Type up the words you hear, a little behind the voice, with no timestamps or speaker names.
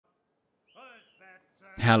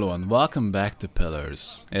Hello and welcome back to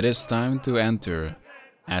Pillars. It is time to enter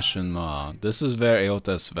Ashen Maw. This is where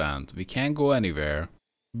Eotas went. We can't go anywhere.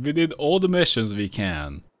 We did all the missions we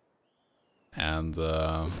can. And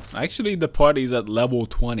actually the party is at level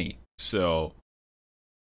 20. So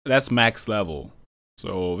that's max level.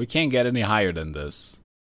 So we can't get any higher than this.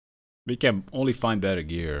 We can only find better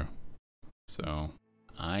gear. So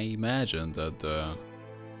I imagine that the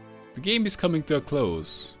game is coming to a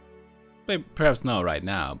close. Perhaps not right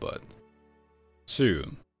now, but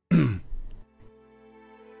soon.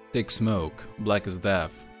 Thick smoke, black as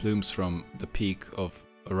death, plumes from the peak of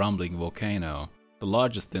a rumbling volcano, the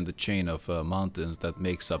largest in the chain of mountains that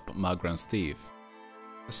makes up Magran's Teeth.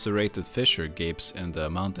 A serrated fissure gapes in the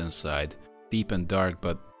mountainside, deep and dark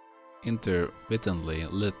but intermittently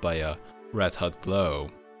lit by a red-hot glow.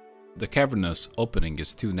 The cavernous opening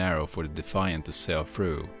is too narrow for the Defiant to sail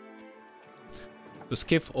through. The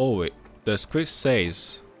skiff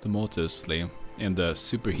sails tumultuously in the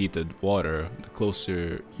superheated water the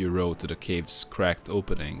closer you row to the cave's cracked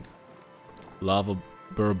opening. Lava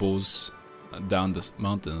burbles down the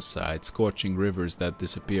mountainside, scorching rivers that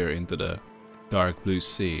disappear into the dark blue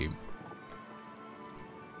sea.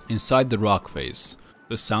 Inside the rock face,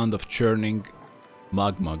 the sound of churning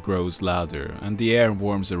magma grows louder, and the air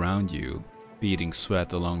warms around you, beating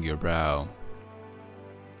sweat along your brow.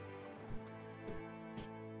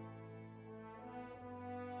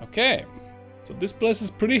 Okay, so this place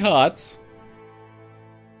is pretty hot.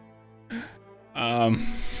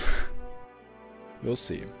 We'll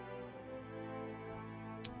see.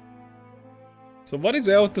 So what is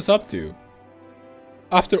Eotas up to?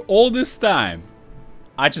 After all this time,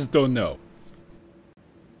 I just don't know.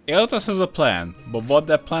 Eotas has a plan, but what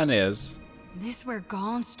that plan is... This where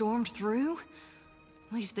Gone stormed through?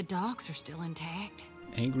 At least the docks are still intact.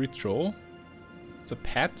 Angry troll? It's a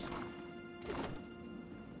pet?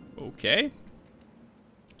 Okay.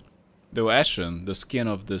 Though ashen, the skin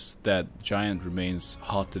of this dead giant remains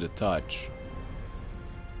hot to the touch.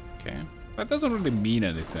 Okay. That doesn't really mean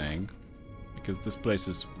anything, because this place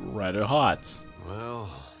is rather hot. Well,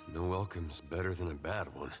 no welcome's better than a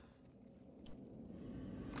bad one.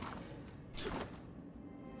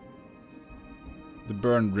 The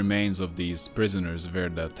burned remains of these prisoners wear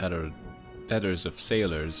the tethers of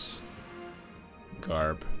sailors'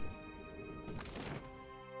 garb.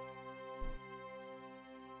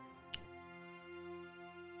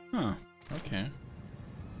 Huh, okay.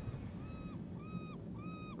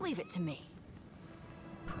 Leave it to me.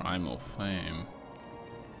 Primal flame.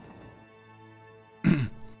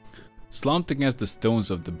 Slumped against the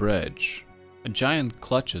stones of the bridge, a giant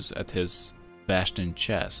clutches at his bashed-in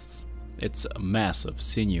chest. It's a mass of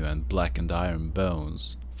sinew and blackened iron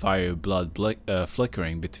bones, fiery blood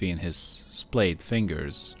flickering between his splayed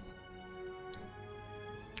fingers.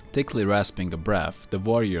 Thickly rasping a breath, the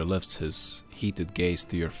warrior lifts his heated gaze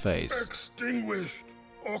to your face. Extinguished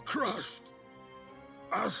or crushed,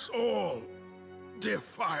 us all,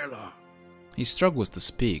 Defiler. He struggles to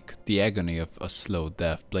speak. The agony of a slow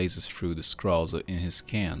death blazes through the scrawls in his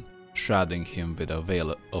skin, shrouding him with a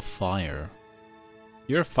veil of fire.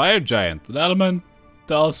 You're a fire giant, an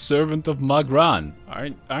elemental servant of Magran,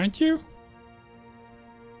 aren't you?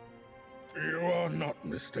 You are not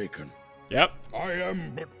mistaken. Yep. I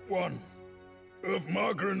am but one of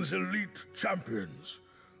Magran's elite champions,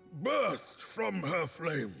 birthed from her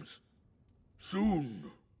flames, soon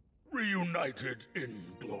reunited in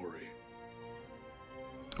glory.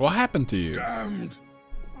 What happened to you? Damned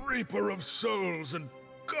reaper of souls and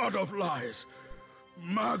god of lies,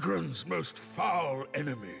 Magran's most foul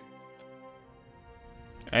enemy.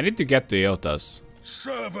 I need to get to Eotas.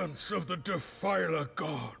 Servants of the Defiler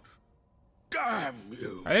god. Damn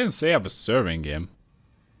you! I didn't say I was serving him.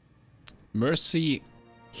 Mercy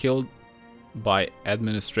killed by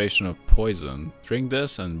administration of poison. Drink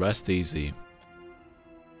this and rest easy.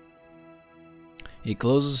 He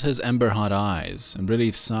closes his ember-hot eyes, a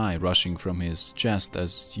relief sigh rushing from his chest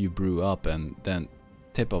as you brew up and then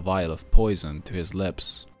tip a vial of poison to his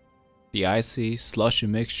lips. The icy, slushy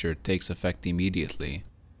mixture takes effect immediately,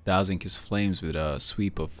 dousing his flames with a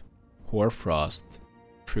sweep of hoarfrost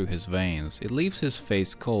through his veins. It leaves his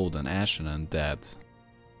face cold and ashen and dead.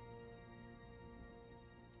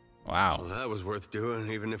 Wow. Well, that was worth doing,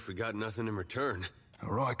 even if we got nothing in return.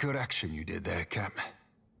 Alright, good action you did there, Cap.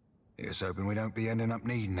 Here's hoping we don't be ending up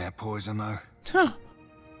needing that poison, though. Huh.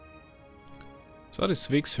 Sadi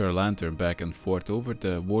swings her lantern back and forth over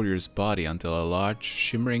the warrior's body until a large,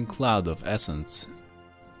 shimmering cloud of essence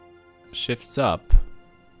shifts up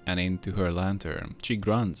and into her lantern. She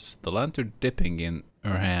grunts, the lantern dipping in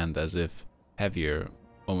her hand as if heavier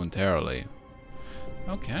momentarily.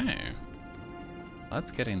 Okay.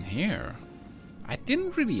 Let's get in here. I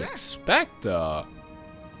didn't really expect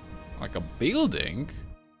like a building.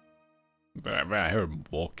 But I heard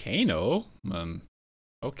volcano.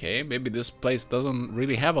 Okay, maybe this place doesn't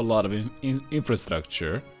really have a lot of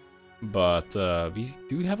infrastructure. But we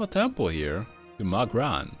do have a temple here, the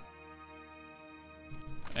Magran.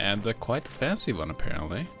 And quite a fancy one,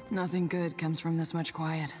 apparently. Nothing good comes from this much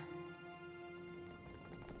quiet.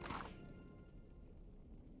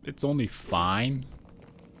 It's only fine.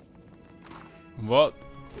 What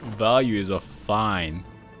value is a fine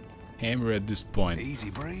hammer at this point? Easy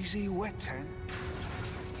breezy, wet tent.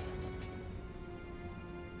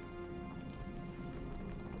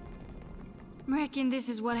 Reckon this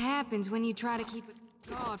is what happens when you try to keep a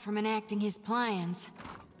god from enacting his plans.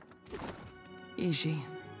 Ishi,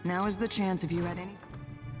 now is the chance if you had any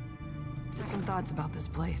second thoughts about this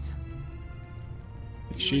place.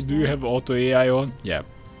 Do you have auto AI on? Yeah.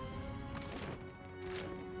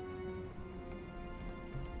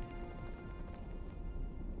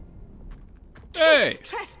 Hey!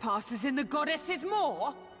 Trespasses in the goddess's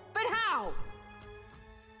maw? But how?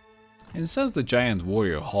 It says the giant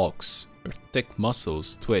warrior hulks. Her thick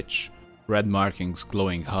muscles twitch, red markings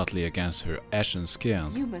glowing hotly against her ashen skin.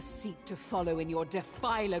 You must seek to follow in your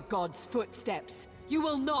defiler god's footsteps. You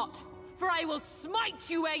will not, for I will smite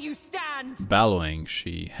you where you stand! Bellowing,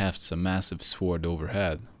 she hefts a massive sword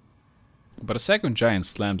overhead. But a second giant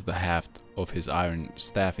slams the haft of his iron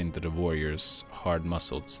staff into the warrior's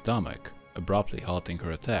hard-muscled stomach, abruptly halting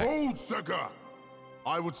her attack. Hold, Sega!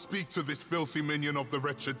 I would speak to this filthy minion of the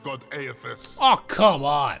wretched god Aethys. Oh, come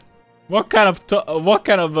on! What kind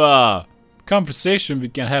of conversation we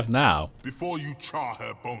can have now? Before you char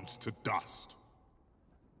her bones to dust.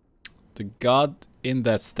 The god in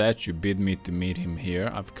that statue bid me to meet him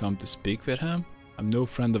here. I've come to speak with him. I'm no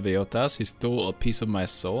friend of Eotas. He stole a piece of my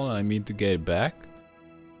soul and I mean to get it back.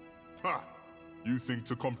 Ha! You think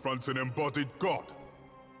to confront an embodied god?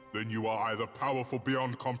 Then you are either powerful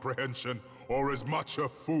beyond comprehension or as much a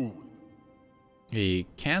fool. He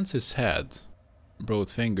cans his head, broad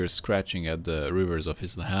fingers scratching at the rivers of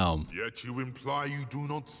his helm. Yet you imply you do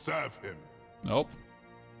not serve him. Nope.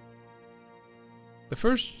 The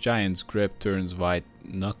first giant's grip turns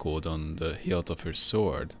white-knuckled on the hilt of her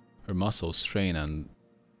sword. Her muscles strain and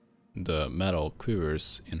the metal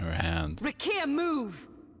quivers in her hand. Rakir, move!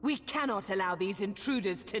 We cannot allow these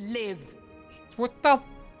intruders to live. What the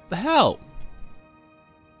hell?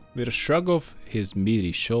 With a shrug of his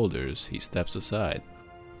meaty shoulders, he steps aside.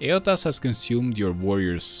 Eotas has consumed your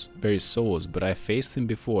warrior's very souls, but I faced him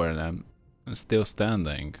before and I'm still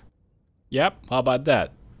standing. Yep, how about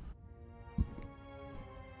that?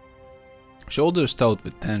 Shoulders taut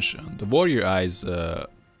with tension, the warrior eyes the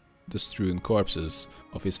strewn corpses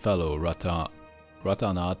of his fellow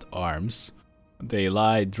Ratanat arms. They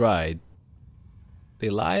lie dried. They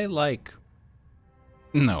lie like...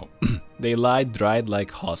 No. They lie dried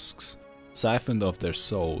like husks, siphoned of their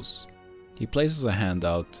souls. He places a hand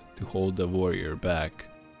out to hold the warrior back.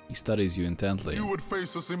 He studies you intently. You would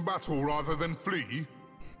face us in battle rather than flee?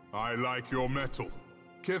 I like your mettle.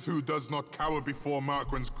 Kethu does not cower before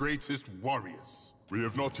Margren's greatest warriors. We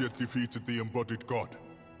have not yet defeated the embodied god,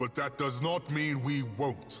 but that does not mean we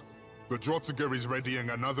won't. The Drotiger is readying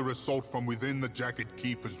another assault from within the Jagged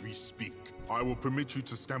Keep as we speak. I will permit you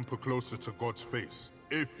to scamper closer to God's face,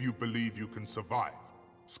 if you believe you can survive.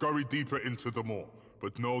 Scurry deeper into the maw,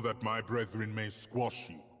 but know that my brethren may squash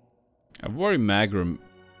you. A warrior Magrum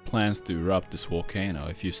plans to erupt this volcano.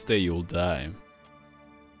 If you stay, you'll die.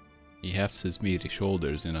 He hefts his meaty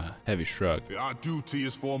shoulders in a heavy shrug. Our duty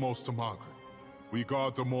is foremost to Margren. We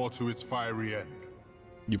guard the maw to its fiery end.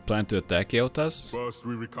 You plan to attack Eotas? First,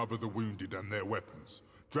 we recover the wounded and their weapons.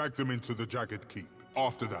 Drag them into the Jagged Keep.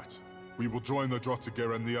 After that, we will join the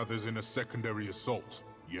Drotiger and the others in a secondary assault.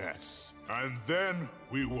 Yes. And then,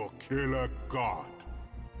 we will kill a god.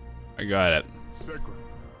 I got it. Segra,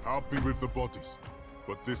 help me with the bodies.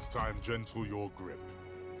 But this time, gentle your grip.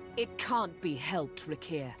 It can't be helped,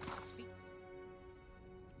 Rakir.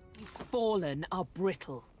 These fallen are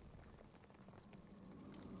brittle.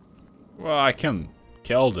 Well, I can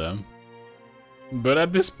kill them. But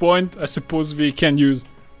at this point, I suppose we can use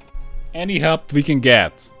any help we can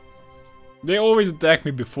get. They always attacked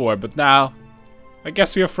me before, but now, I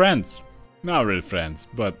guess we are friends. Not really friends,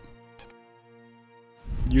 but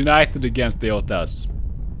united against the Eotas.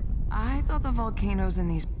 I thought the volcanoes in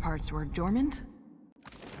these parts were dormant.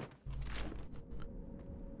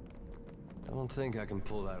 I don't think I can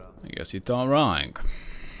pull that up. I guess you're not wrong.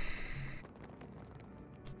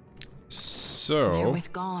 They're So,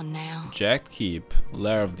 with gone now. Jagged Keep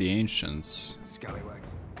Lair of the Ancients. Scallywags.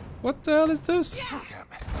 What the hell is this? Cap.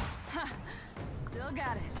 Still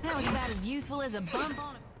got it. That was about as useful as a bump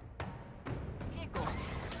on a pickle.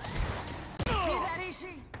 See that,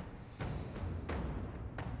 Ishi?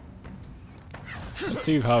 Let's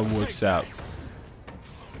see how it works out.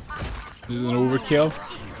 Is it an overkill?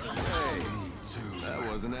 That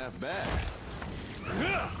wasn't half bad.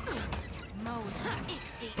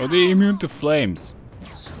 Are they immune to flames?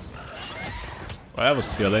 Well, that was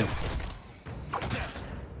silly.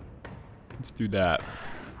 Let's do that.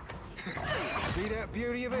 See that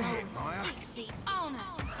beauty of a hit, Maya?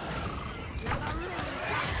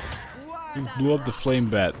 Just blew up the flame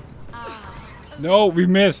bat. No, we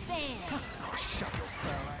missed.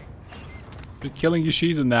 They're killing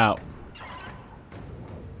Yoshiza now.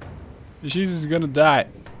 Yoshiza's gonna die.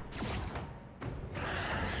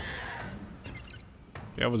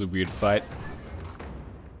 That was a weird fight.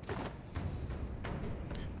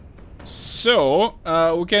 So,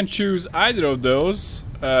 we can choose either of those.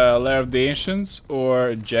 Lair of the Ancients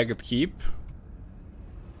or Jagged Keep.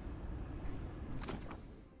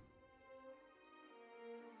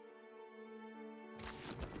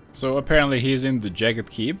 So apparently he's in the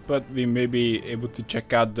Jagged Keep, but we may be able to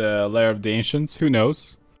check out the Lair of the Ancients. Who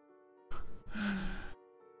knows?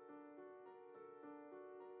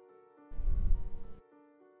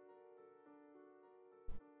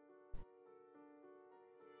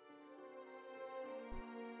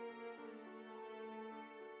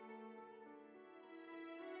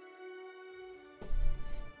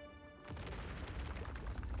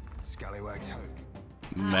 Scallywags hook.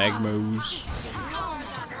 Magmos.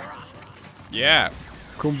 Yeah,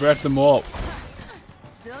 convert them all.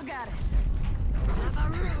 Still got it.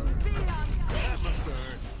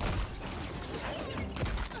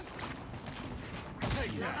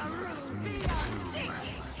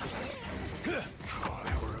 God,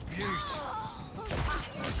 they were a beaut.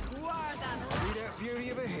 See that beauty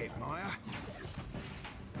of a hit, Maya?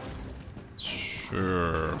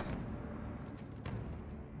 Sure.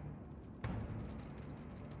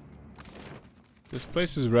 This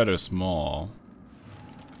place is rather small.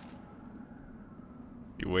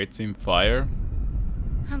 You wait in fire?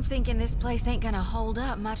 I'm thinking this place ain't gonna hold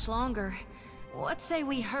up much longer. What say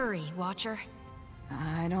we hurry, Watcher?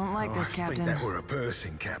 I don't like this, I Captain. think that were a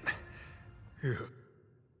person, Cap. Yeah.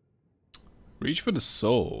 Reach for the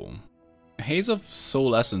soul. A haze of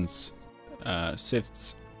soul essence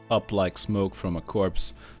sifts up like smoke from a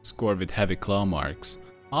corpse scored with heavy claw marks.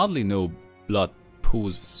 Oddly, no blood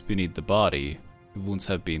pools beneath the body. The wounds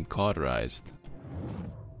have been cauterized.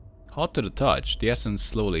 Hot to the touch, the essence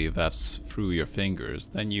slowly wafts through your fingers.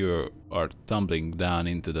 Then you are tumbling down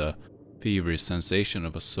into the feverish sensation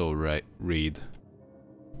of a soul reed.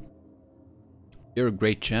 You're a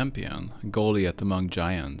great champion, Goliath among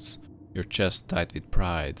giants, your chest tight with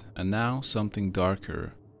pride, and now something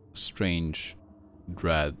darker, strange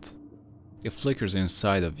dread. It flickers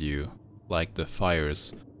inside of you, like the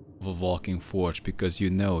fires of a walking forge, because you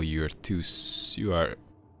know you are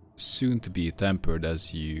soon to be tempered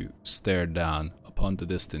as you stare down upon the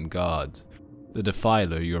distant god. The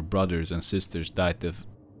Defiler your brothers and sisters died to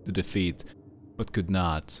defeat, but could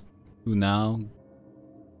not, who now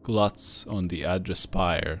gluts on the Adra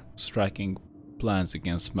spire, striking plans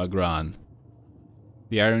against Magran.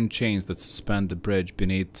 The iron chains that suspend the bridge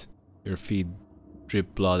beneath your feet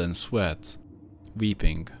drip blood and sweat,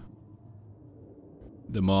 weeping.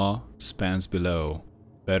 The maw spans below,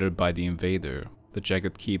 bettered by the invader, the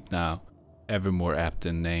Jagged Keep now ever more apt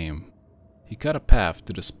in name. He cut a path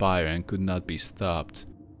to the spire and could not be stopped.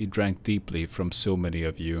 He drank deeply from so many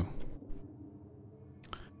of you.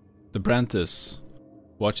 The Brantis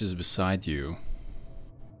watches beside you.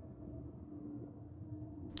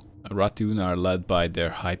 Ratun are led by their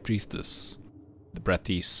high priestess, the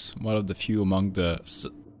Bratis, one of the few among the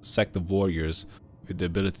sect of warriors with the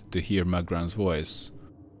ability to hear Magran's voice.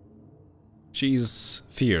 She is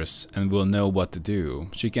fierce and will know what to do.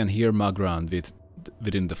 She can hear Magran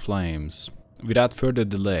within the flames. Without further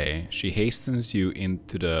delay, she hastens you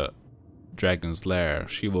into the dragon's lair.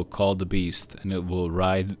 She will call the beast and it will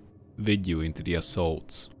ride with you into the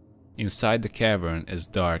assault. Inside the cavern is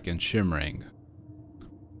dark and shimmering.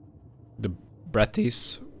 The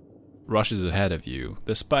Bratis rushes ahead of you.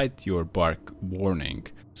 Despite your bark warning,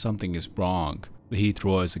 something is wrong. The heat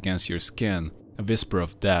roars against your skin. A whisper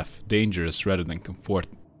of death, dangerous rather than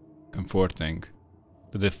comforting.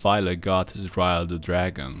 The Defiler god has riled the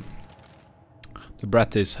dragon. The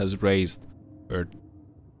Bratis has raised her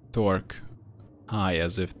torque high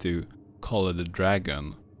as if to call it a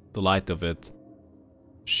dragon, the light of it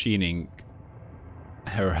sheening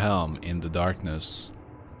her helm in the darkness.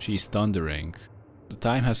 She's thundering. The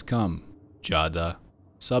time has come, Jada.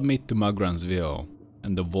 Submit to Magran's will.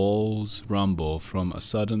 And the walls rumble from a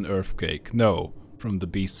sudden earthquake. No, from the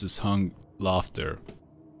beast's laughter.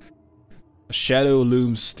 A shadow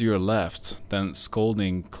looms to your left, then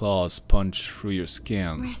scolding claws punch through your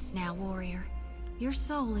skin. Rest now, warrior. Your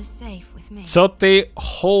soul is safe with me. Sote,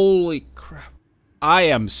 holy crap. I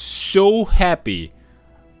am so happy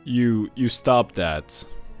you stopped that.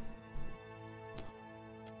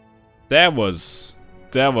 That was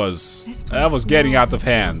getting out of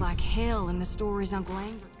hand. Like hell in the stories Uncle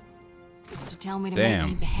Angry used to tell me to Damn.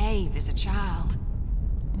 make me behave as a child.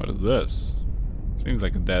 What is this? Seems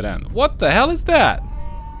like a dead end. What the hell is that?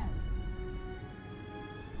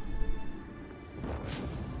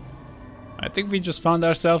 I think we just found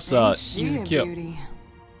ourselves Ain't she easy a kill. beauty?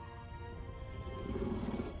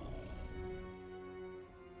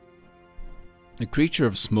 A creature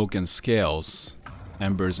of smoke and scales,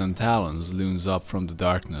 embers and talons looms up from the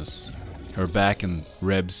darkness. Her back and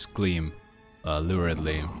ribs gleam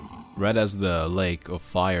luridly, red as the lake of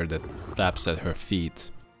fire that laps at her feet.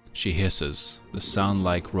 She hisses, the sound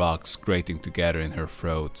like rocks grating together in her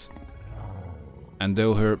throat. And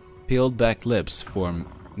though her peeled back lips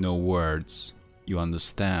form no words, you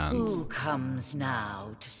understand. Who comes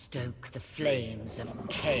now to stoke the flames of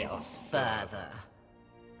chaos further?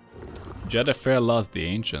 Deadfire lost the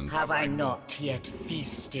ancient. Have I not yet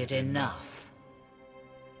feasted enough?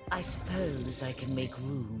 I suppose I can make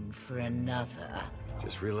room for another.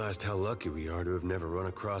 Just realized how lucky we are to have never run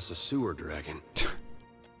across a sewer dragon.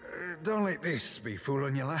 Don't let this be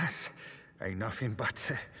fooling you, lass. Ain't nothing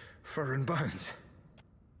but fur and bones.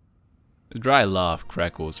 A dry laugh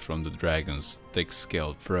crackles from the dragon's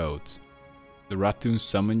thick-scaled throat. The ratoons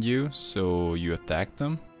summoned you, so you attack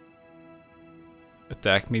them?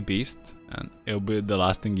 Attack me, beast, and it'll be the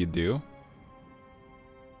last thing you do?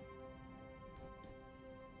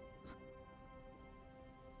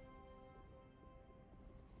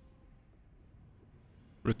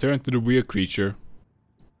 Return to the weird creature.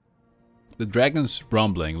 The dragon's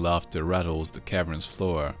rumbling laughter rattles the cavern's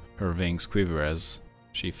floor. Her wings quiver as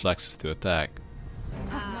she flexes to attack.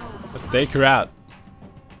 Let's take her out.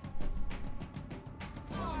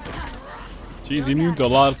 She's immune to a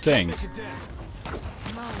lot of things.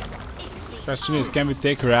 Question is, can we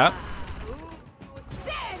take her out?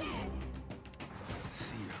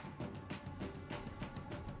 See ya.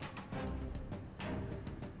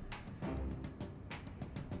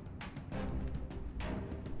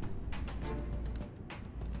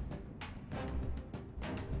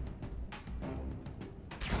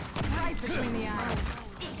 Right between the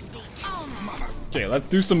eyes. Okay, let's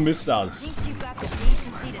do some missiles. Thinks you've got the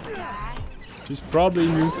decency to die. She's probably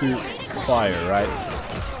immune to fire, right?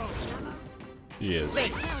 She is.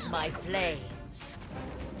 Face my flames.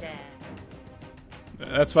 Stand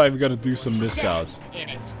That's why we gotta do some missiles. in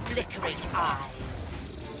its flickering eyes.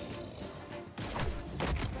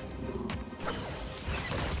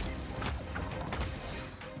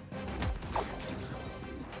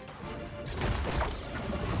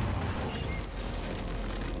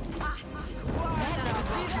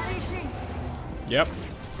 Yep.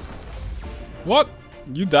 What?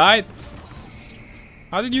 You died?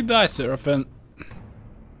 How did you die, Seraphim?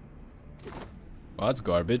 Well, that's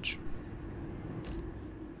garbage.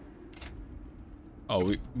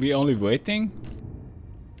 Oh, we only waiting?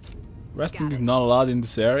 Resting is not allowed in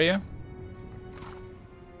this area?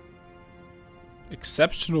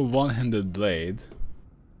 Exceptional one-handed blade.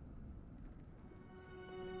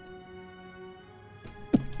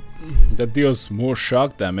 That deals more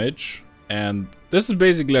shock damage. And this is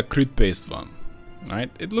basically a crit based one.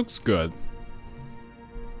 Right? It looks good.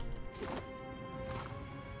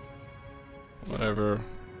 Whatever.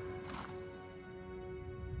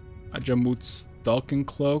 Ajamut's Stalking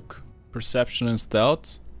Cloak, Perception and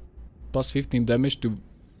Stealth. Plus 15 damage to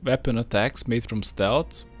weapon attacks made from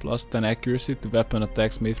stealth. Plus 10 accuracy to weapon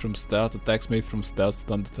attacks made from stealth. Attacks made from stealth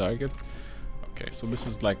stun the target. Okay, so this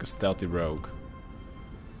is like a stealthy rogue.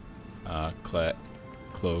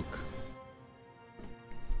 Cloak.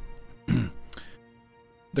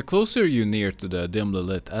 The closer you near to the dimly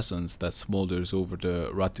lit essence that smolders over the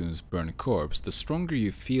ratoon's burned corpse, the stronger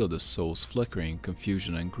you feel the soul's flickering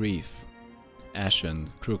confusion and grief. Ashen,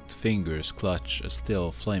 crooked fingers clutch a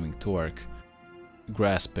still flaming torque,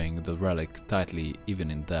 grasping the relic tightly even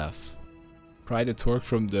in death. Pry the torque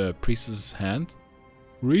from the priestess' hand.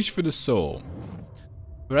 Reach for the soul.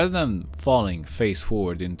 Rather than falling face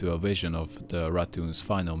forward into a vision of the ratoon's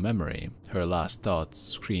final memory, her last thoughts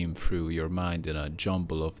scream through your mind in a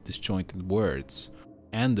jumble of disjointed words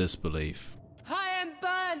and disbelief. I am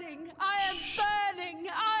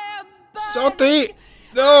Soti!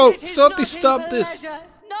 No! Soti, stop this!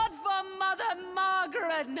 Not for Mother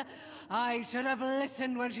Margaret. I should have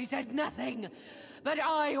listened when she said nothing. But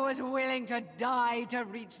I was willing to die to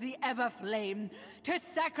reach the Everflame, to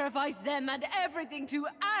sacrifice them and everything to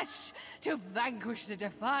ash, to vanquish the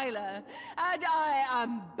Defiler. And I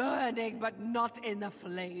am burning, but not in the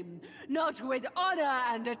flame. Not with honor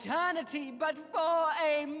and eternity, but for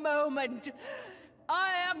a moment.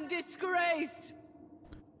 I am disgraced.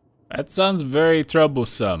 That sounds very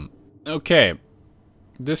troublesome. Okay.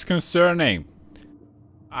 Disconcerting.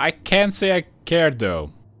 I can't say I care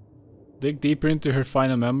though. Dig deeper into her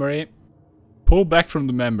final memory. Pull back from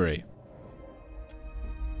the memory.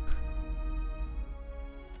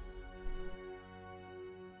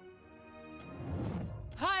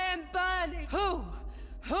 I am burning. Who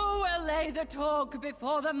will lay the torque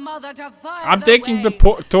before the Mother to fire I'm the taking way?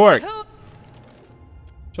 the torque. Who?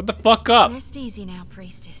 Shut the fuck up. Rest easy now,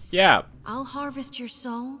 priestess. Yeah. I'll harvest your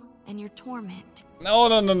soul and your torment. No,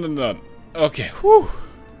 no, no, no, no. Okay, whew.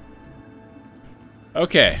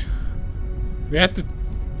 Okay. We had to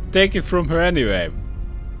take it from her anyway.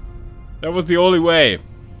 That was the only way.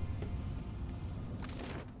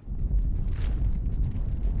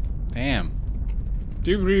 Damn.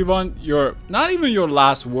 Do you really want your... not even your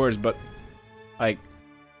last words, but... like...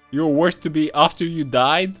 your words to be after you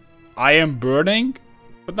died? I am burning?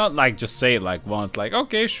 But not like just say it like once, like,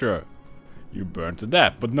 okay, sure. You burn to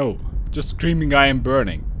death, but no. Just screaming I am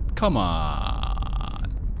burning. Come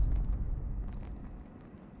on.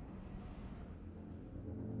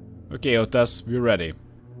 Okay, Otas, we're ready.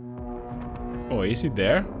 Oh, is he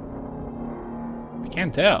there? I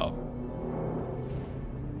can't tell.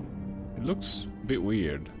 It looks a bit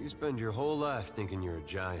weird. You spend your whole life thinking you're a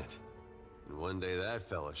giant. And one day that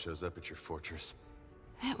fella shows up at your fortress.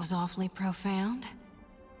 That was awfully profound.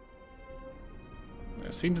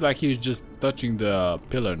 It seems like he's just touching the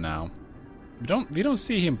pillar now. We don't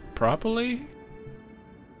see him properly.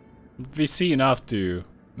 We see enough to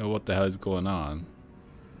know what the hell is going on.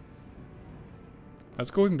 Let's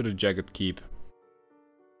go into the Jagged Keep.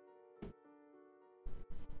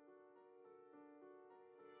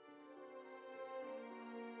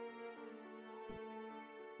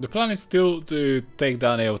 The plan is still to take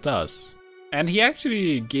down Eotas. And he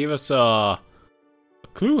actually gave us a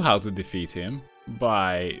clue how to defeat him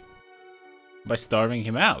by starving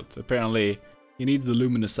him out. Apparently, he needs the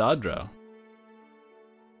Luminous Adra.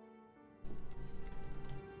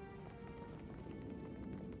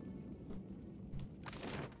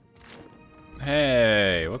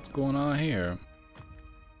 Hey, what's going on here?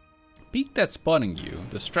 Peeked at spotting you,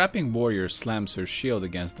 the strapping warrior slams her shield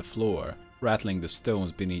against the floor, rattling the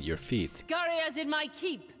stones beneath your feet. Scurriers in my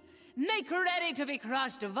keep. Make ready to be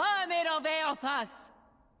crushed, vermin of Eothas.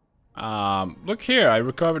 Look here, I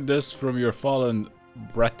recovered this from your fallen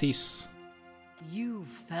Bratis. You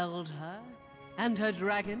felled her? And her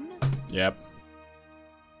dragon? Yep.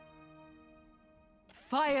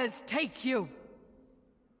 Fires take you!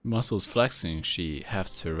 Muscles flexing, she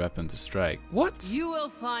hefts her weapon to strike. What? You will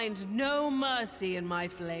find no mercy in my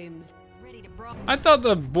flames. I thought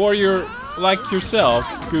a warrior like yourself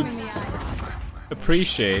could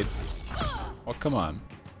appreciate... Oh, come on.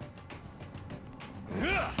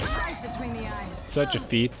 Such a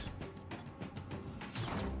feat.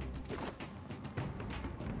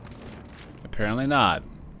 Apparently not.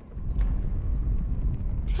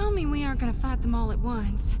 Tell me we aren't gonna fight them all at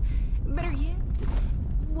once. Better yet,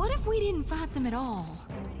 what if we didn't fight them at all?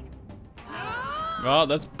 Well,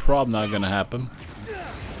 that's probably not gonna happen.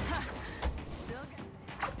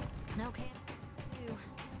 No, can't you.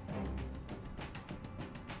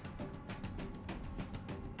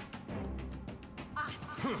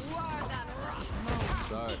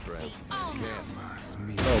 Sorry, friend.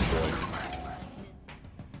 Oh boy.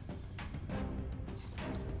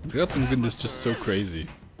 Göttingen is just so crazy.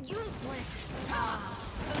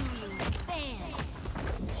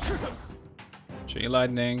 Chain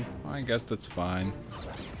lightning, I guess that's fine.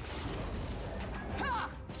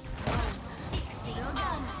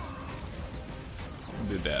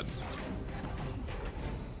 Do that.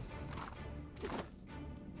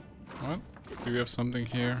 What? Do we have something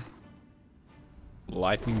here?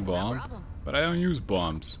 Lightning bomb? But I don't use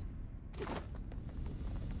bombs.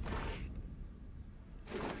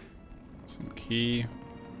 Some key.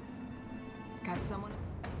 Got someone?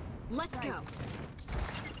 Let's go.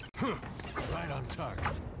 Right on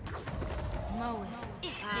target.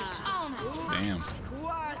 Damn.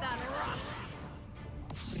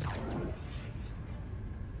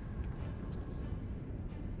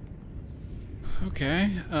 Okay,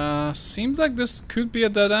 seems like this could be a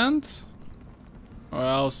dead end. Or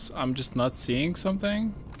else I'm just not seeing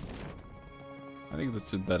something? I think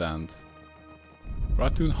that's a dead end.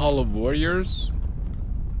 Ratoon Hall of Warriors?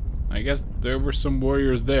 I guess there were some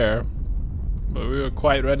warriors there, but we were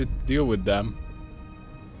quite ready to deal with them.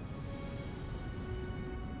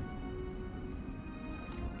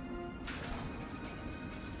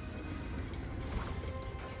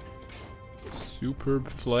 Superb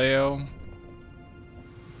flail.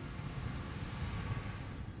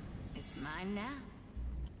 It's mine now.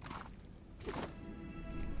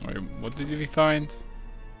 Wait, what did we find?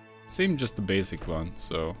 Seemed just the basic one,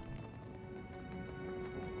 so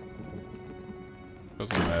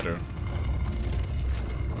doesn't matter.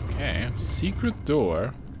 Okay, secret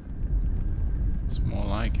door. It's more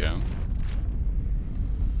like it.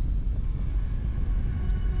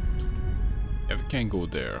 Yeah, we can't go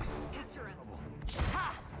there.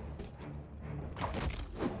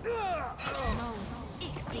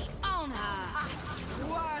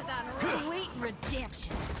 Sweet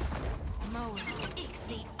redemption.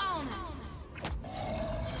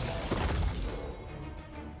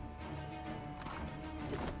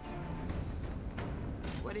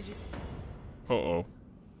 What did you Uh-oh.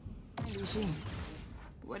 find,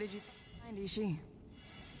 What did you find, Ishi?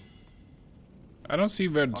 I don't see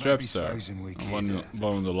where the I don't be traps are. supposing we One kid,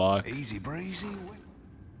 on the lock. Easy breezy.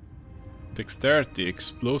 Dexterity,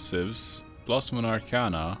 explosives, +1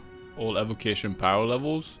 arcana, all evocation power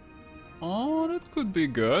levels. Oh, that could be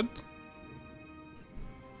good.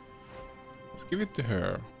 Let's give it to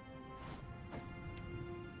her.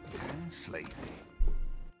 And Slathy.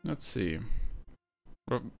 Let's see.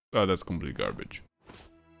 Oh, that's complete garbage.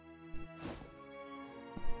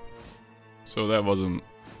 So that wasn't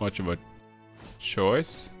much of a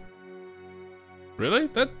choice. Really?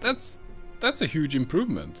 That's a huge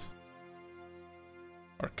improvement.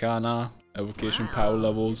 Arcana, evocation power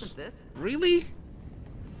levels. Really?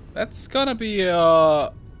 That's gonna be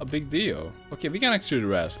a big deal. Okay, we can actually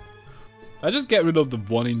rest. I just get rid of the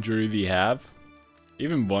 1 injury we have.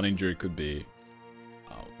 Even 1 injury could be...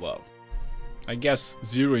 well, I guess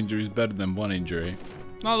 0 injury is better than 1 injury.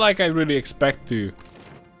 Not like I really expect to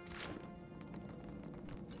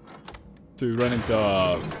run into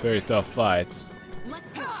a very tough fight.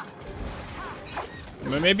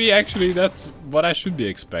 Maybe actually that's what I should be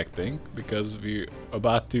expecting, because we're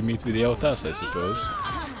about to meet with the Otas, I suppose.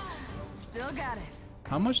 Still got it.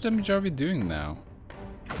 How much damage are we doing now?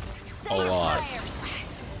 A lot.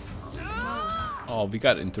 Oh, we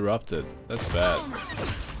got interrupted. That's bad.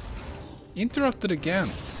 Interrupted again.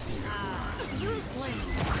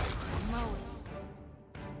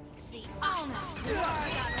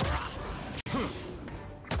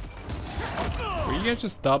 Will you guys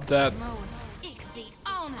just stop that?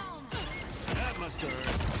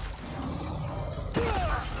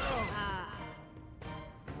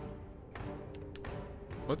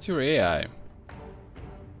 What's your AI?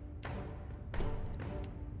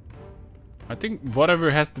 I think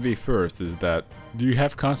whatever has to be first is that, do you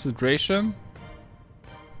have concentration?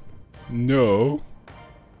 No.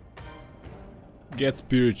 Get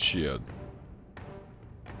spirit shield.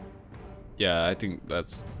 Yeah, I think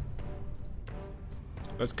that's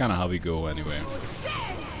kind of how we go anyway.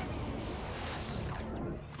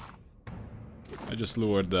 I just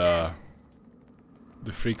lowered the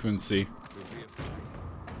frequency.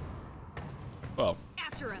 Well,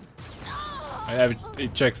 I have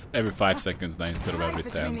it checks every 5 seconds now instead of every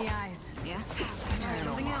 10. The eyes. Yeah.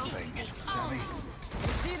 Something else.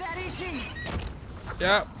 See that, Ishi?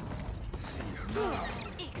 Yeah. See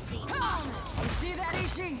that,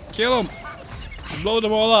 Ishi? Kill them. Blow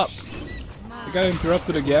them all up. We got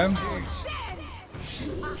interrupted again.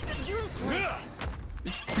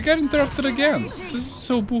 We got interrupted again. This is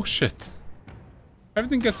so bullshit.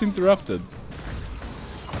 Everything gets interrupted.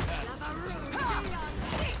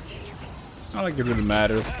 Not like it really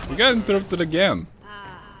matters. We got interrupted again.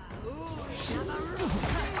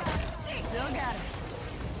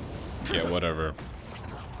 Yeah, whatever.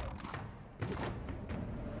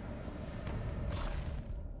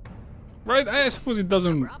 Right, I suppose it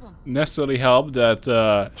doesn't necessarily help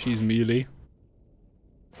that she's melee.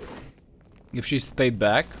 If she stayed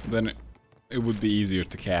back, then it would be easier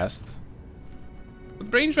to cast.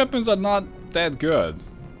 But ranged weapons are not that good.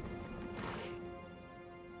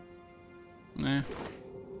 Nah.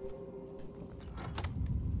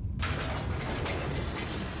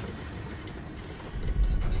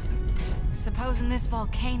 Supposing this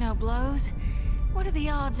volcano blows, what are the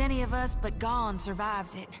odds any of us but Gone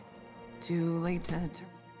survives it? Too late to...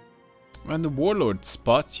 When the warlord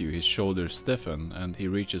spots you, his shoulders stiffen and he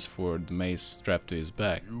reaches for the mace strapped to his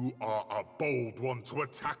back. You are a bold one to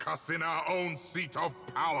attack us in our own seat of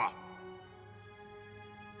power.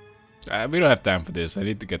 We don't have time for this. I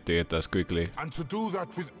need to get to Etas quickly. And to do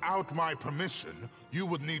that without my permission, you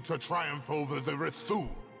would need to triumph over the Rithul.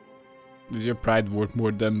 Is your pride worth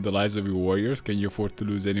more than the lives of your warriors? Can you afford to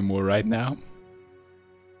lose any more right now?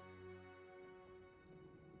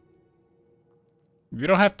 We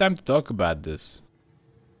don't have time to talk about this.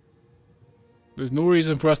 There's no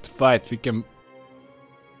reason for us to fight. We can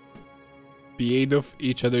be aid of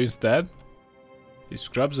each other instead. He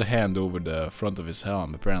scrubs a hand over the front of his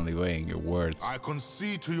helm, apparently weighing your words. I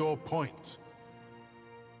concede to your point.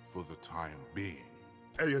 For the time being,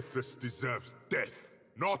 Aethys deserves death,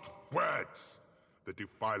 not words. The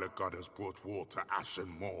Defiler God has brought war to Ashen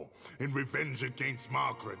Moor in revenge against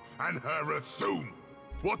Margaret and her Rathun.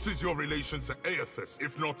 What is your relation to Aethys,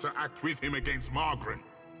 if not to act with him against Margaret?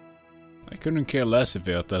 I couldn't care less if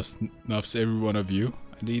Eotas nuffs every one of you.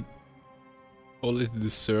 I need only to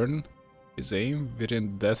discern his aim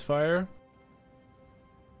within Deadfire.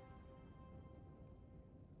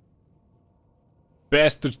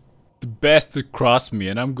 The bastard crossed me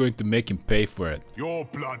and I'm going to make him pay for it. Your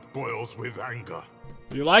blood boils with anger.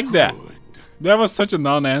 You like that? Good. That was such a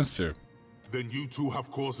non-answer. Then you two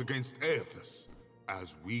have cause against Aethys,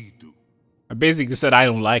 as we do. I basically said I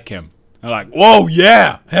don't like him. I'm like, whoa,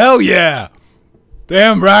 yeah! Hell yeah!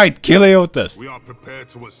 Damn right, kill Eotas! We are prepared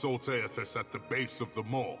to assault Aethys at the base of the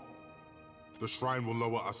moor. The shrine will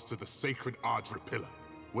lower us to the sacred Ardra pillar,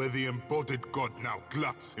 where the embodied god now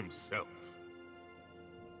gluts himself.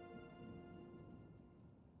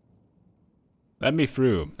 Let me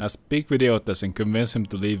through. I'll speak with Eotas and convince him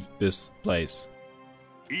to leave this place.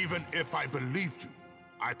 Even if I believed you,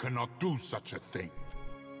 I cannot do such a thing.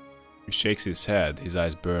 He shakes his head, his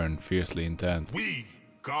eyes burn, fiercely intent. We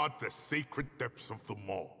guard the sacred depths of the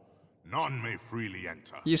moor. None may freely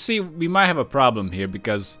enter. You see, we might have a problem here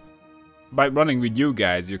because by running with you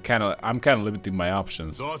guys, I'm kind of limiting my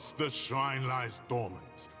options. Thus the shrine lies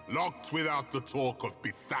dormant, locked without the talk of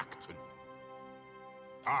Bethacton.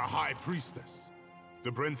 Our high priestess.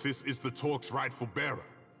 The Brenthis is the talk's rightful bearer,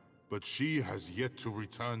 but she has yet to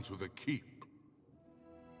return to the keep.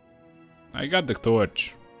 I got the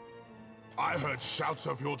torch. I heard shouts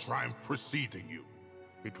of your triumph preceding you.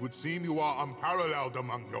 It would seem you are unparalleled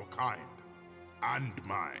among your kind. And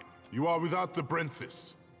mine. You are without the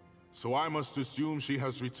Brenthis, so I must assume she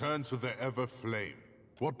has returned to the Ever Flame.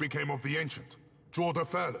 What became of the Ancient? Jorda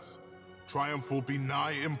Fairless? Triumph will be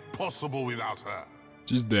nigh impossible without her.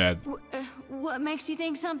 She's dead. What makes you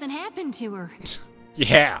think something happened to her?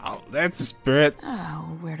 Yeah, that's the spirit.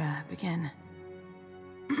 Oh, where to begin?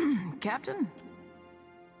 Captain?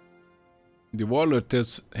 The warlord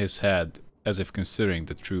tilts his head, as if considering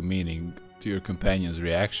the true meaning to your companion's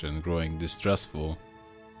reaction, growing distrustful.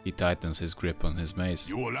 He tightens his grip on his mace.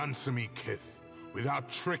 You will answer me, Kith, without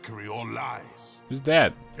trickery or lies. Who's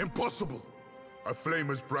that? Impossible! A flame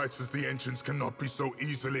as bright as the Ancients cannot be so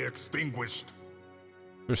easily extinguished.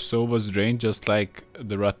 Her soul was drained just like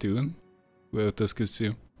the Ratoon. Eotas could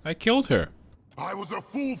see. I killed her. I was a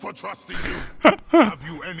fool for trusting you. Have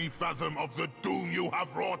you any fathom of the doom you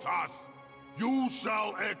have wrought us? You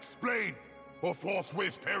shall explain, or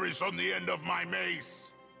forthwith perish on the end of my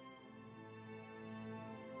mace.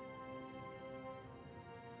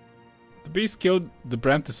 The beast killed the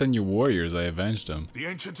Brenthis and your warriors. I avenged them. The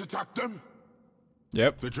Ancients attacked them?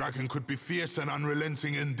 Yep. The dragon could be fierce and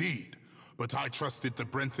unrelenting indeed, but I trusted the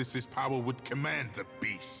Brenthis' power would command the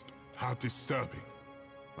beast. How disturbing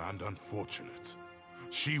and unfortunate.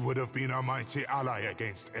 She would have been a mighty ally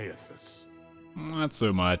against Aethys. Not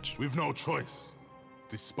so much. We've no choice.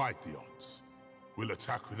 Despite the odds, we'll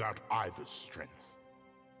attack without either's strength.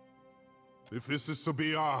 If this is to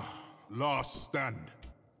be our last stand,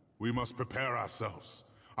 we must prepare ourselves,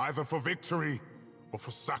 either for victory or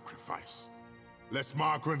for sacrifice. Lest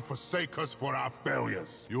Margaret forsake us for our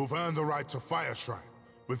failures. You've earned the right to Fire Shrine,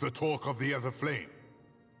 with the talk of the Ever Flame.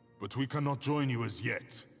 But we cannot join you as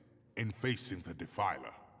yet, in facing the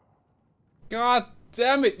Defiler. God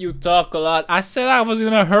damn it, you talk a lot. I said I was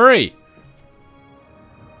in a hurry.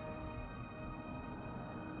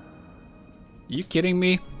 You kidding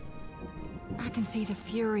me? I can see the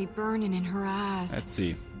fury burning in her eyes. Let's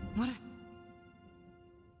see. What?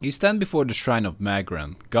 You stand before the shrine of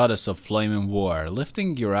Magran, goddess of flame and war.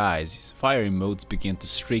 Lifting your eyes, fiery motes begin to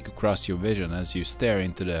streak across your vision as you stare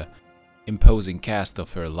into the imposing cast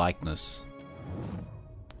of her likeness.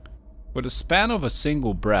 For the span of a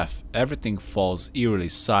single breath, everything falls eerily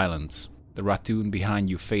silent. The ratoon behind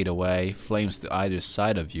you fade away, flames to either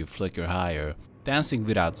side of you flicker higher, dancing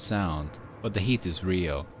without sound, but the heat is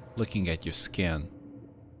real, looking at your skin.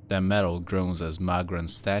 Then metal groans as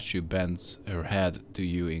Magran's statue bends her head to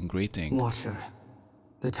you in greeting. Watcher,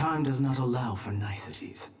 the time does not allow for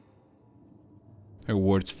niceties. Her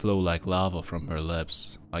words flow like lava from her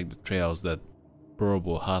lips, like the trails that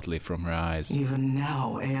burble hotly from her eyes. Even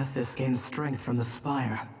now, Aethys gains strength from the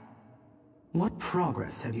spire. What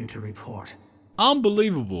progress have you to report?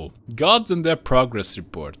 Unbelievable! Gods and their progress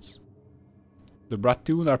reports. The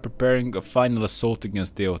Ratoon are preparing a final assault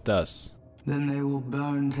against Deotas. Then they will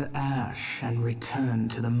burn to ash and return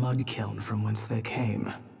to the mud kiln from whence they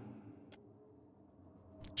came.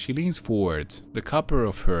 She leans forward, the copper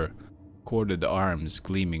of her corded arms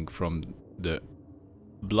gleaming from the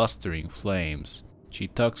blustering flames. She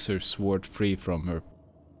tucks her sword free from her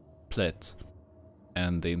plit,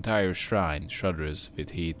 and the entire shrine shudders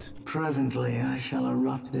with heat. Presently I shall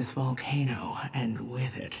erupt this volcano, and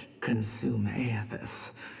with it consume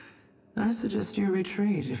Aethys. I suggest you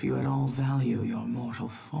retreat if you at all value your mortal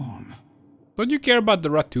form. Don't you care about the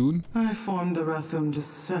Ratoon? I formed the Ratoon to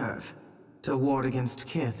serve, to ward against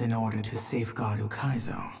Kith in order to safeguard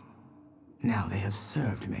Ukaizo. Now they have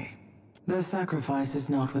served me. Their sacrifice is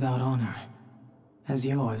not without honor, as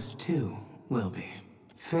yours too will be.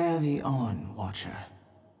 Fare thee on, Watcher.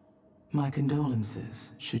 My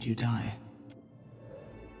condolences, should you die.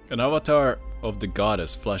 An avatar of the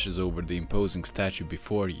goddess flashes over the imposing statue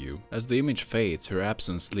before you. As the image fades, her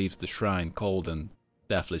absence leaves the shrine cold and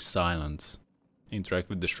deathly silent. Interact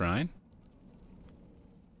with the shrine?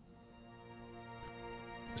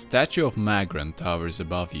 A statue of Magran towers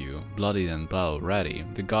above you, bloodied and battle ready.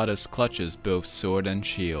 The goddess clutches both sword and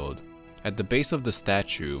shield. At the base of the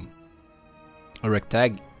statue, a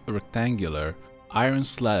rectangular,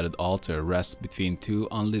 iron-slatted altar rests between two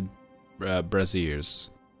unlit braziers.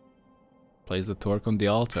 Place the torque on the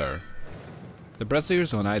altar. The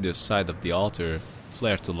braziers on either side of the altar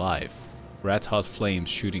flare to life, red-hot flames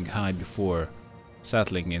shooting high before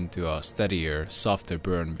settling into a steadier, softer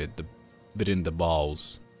burn within the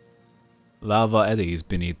balls. Lava eddies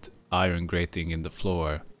beneath iron grating in the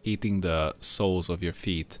floor, heating the soles of your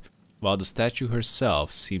feet, while the statue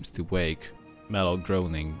herself seems to wake, metal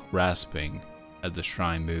groaning, rasping, as the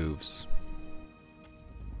shrine moves.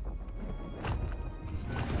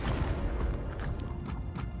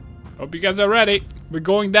 Hope you guys are ready. We're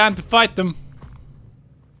going down to fight them.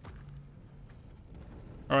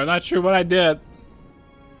 Alright, not sure what I did.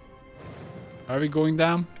 Are we going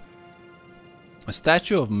down? A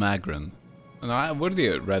statue of Magran. And I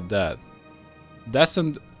already read that.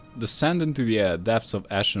 Descend into the depths of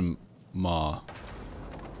Ashen Maw.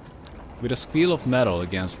 With a squeal of metal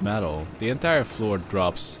against metal, the entire floor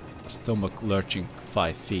drops, stomach lurching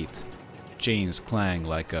 5 feet. Chains clang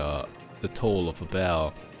like the toll of a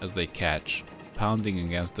bell as they catch, pounding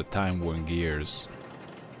against the time-worn gears.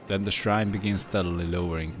 Then the shrine begins steadily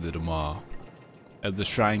lowering into the maw. As the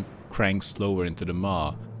shrine cranks lower into the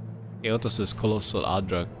maw, Eotas' colossal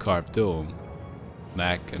Adra-carved dome,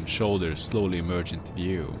 neck and shoulders slowly emerge into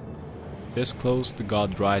view. This close, the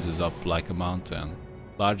god rises up like a mountain,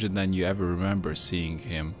 larger than you ever remember seeing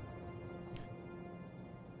him.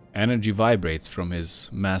 Energy vibrates from his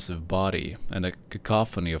massive body, and a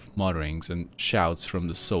cacophony of mutterings and shouts from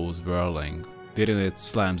the souls whirling. Within it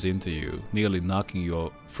slams into you, nearly knocking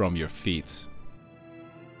you from your feet.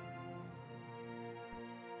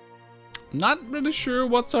 Not really sure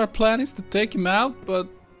what's our plan is to take him out, but...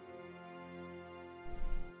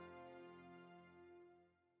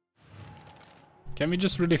 Can we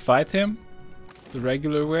just really fight him? The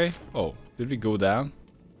regular way? Oh, did we go down?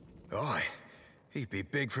 Aye, he'd be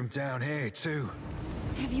big from down here too.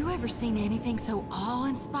 Have you ever seen anything so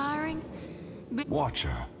awe-inspiring?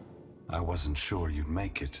 Watcher, I wasn't sure you'd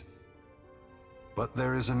make it. But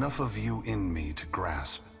there is enough of you in me to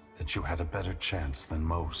grasp that you had a better chance than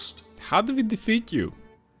most. How did we defeat you?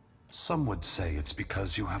 Some would say it's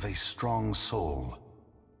because you have a strong soul.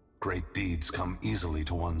 Great deeds come easily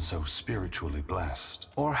to one so spiritually blessed.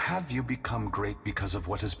 Or have you become great because of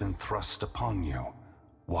what has been thrust upon you?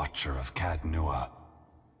 Watcher of Cadnua,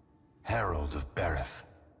 Herald of Berith,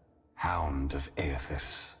 Hound of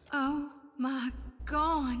Aethys. Oh my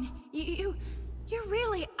god. You're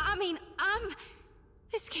really,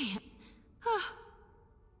 this can't.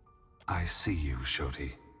 I see you,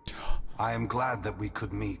 Shoti. I am glad that we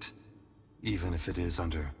could meet, even if it is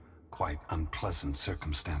under quite unpleasant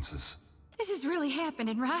circumstances. This is really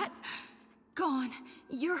happening, right? Gon,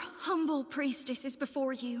 your humble priestess is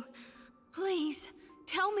before you. Please,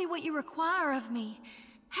 tell me what you require of me.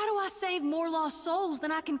 How do I save more lost souls than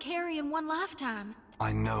I can carry in one lifetime?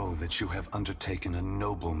 I know that you have undertaken a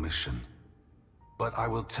noble mission. But I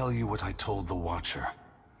will tell you what I told the Watcher.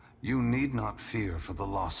 You need not fear for the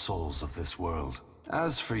lost souls of this world.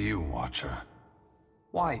 As for you, Watcher,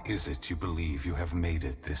 why is it you believe you have made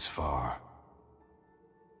it this far?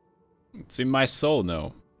 It's in my soul,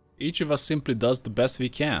 no. Each of us simply does the best we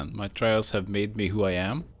can. My trials have made me who I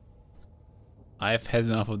am. I've had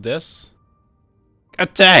enough of this.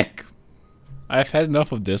 Attack! I've had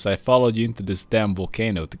enough of this. I followed you into this damn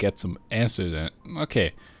volcano to get some answers.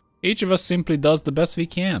 Okay. Each of us simply does the best we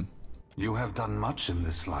can. You have done much in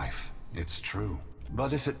this life, it's true.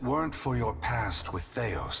 But if it weren't for your past with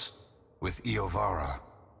Theos, with Iovara,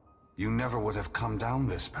 you never would have come down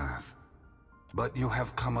this path. But you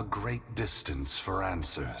have come a great distance for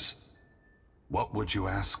answers. What would you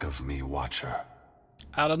ask of me, Watcher?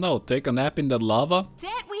 I don't know, take a nap in the lava?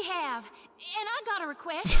 That we have. And I got a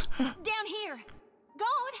request. Down here.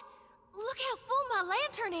 God, look how full my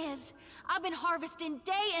lantern is. I've been harvesting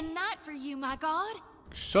day and night for you, my God.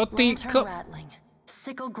 Lantern rattling,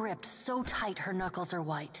 sickle gripped so tight her knuckles are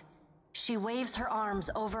white. She waves her arms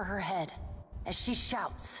over her head as she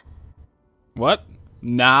shouts. What?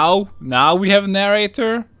 Now? Now we have a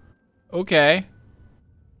narrator? Okay.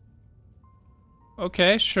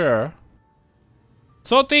 Okay, sure.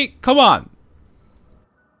 Soti, come on!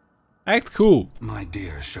 Act cool. My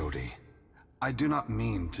dear Shodi, I do not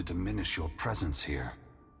mean to diminish your presence here.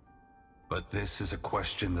 But this is a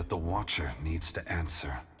question that the Watcher needs to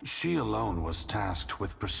answer. She alone was tasked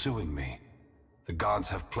with pursuing me. The gods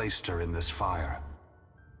have placed her in this fire.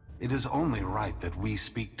 It is only right that we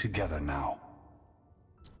speak together now.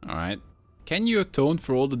 Alright. Can you atone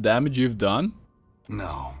for all the damage you've done?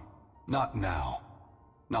 No, not now.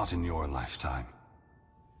 Not in your lifetime.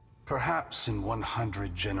 Perhaps in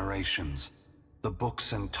 100 generations, the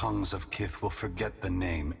books and tongues of Kith will forget the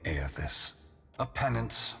name Aethys. A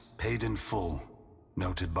penance paid in full,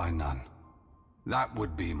 noted by none. That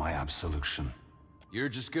would be my absolution. You're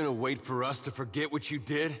just gonna wait for us to forget what you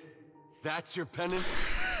did? That's your penance?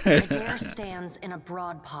 Adair stands in a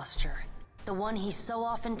broad posture, the one he so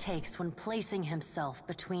often takes when placing himself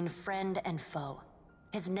between friend and foe.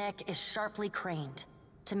 His neck is sharply craned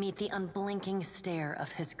to meet the unblinking stare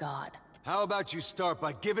of his god. How about you start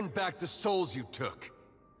by giving back the souls you took?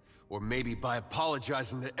 Or maybe by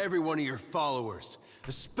apologizing to every one of your followers,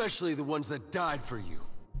 especially the ones that died for you.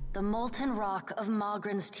 The molten rock of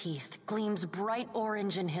Magran's teeth gleams bright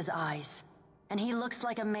orange in his eyes, and he looks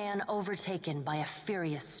like a man overtaken by a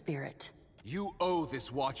furious spirit. You owe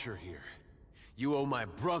this Watcher here. You owe my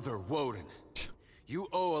brother, Woden. You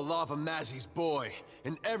owe Alava Mazi's boy,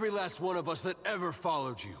 and every last one of us that ever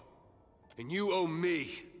followed you. And you owe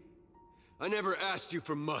me. I never asked you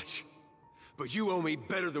for much, but you owe me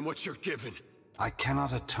better than what you're given. I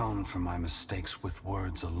cannot atone for my mistakes with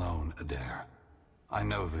words alone, Adair. I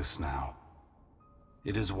know this now.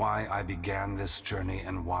 It is why I began this journey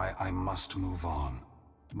and why I must move on.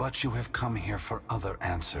 But you have come here for other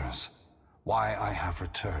answers. Why I have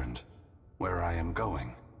returned, where I am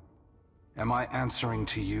going. Am I answering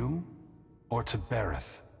to you, or to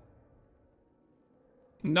Barrett?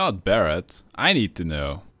 Not Barrett. I need to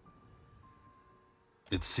know.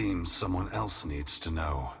 It seems someone else needs to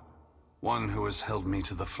know. One who has held me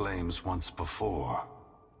to the flames once before.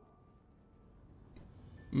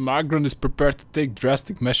 Magran is prepared to take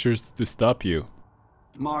drastic measures to stop you.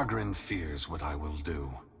 Margaret fears what I will do,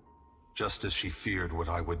 just as she feared what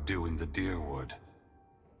I would do in the Deerwood.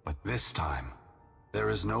 But this time, there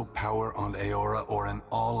is no power on Aora or in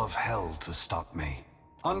all of hell to stop me.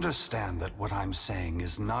 Understand that what I'm saying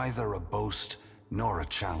is neither a boast nor a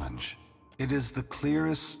challenge. It is the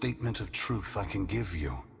clearest statement of truth I can give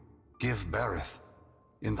you. Give Barrett,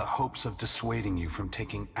 in the hopes of dissuading you from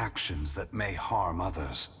taking actions that may harm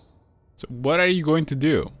others. So what are you going to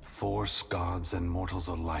do? Force gods and mortals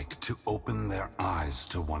alike to open their eyes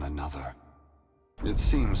to one another. It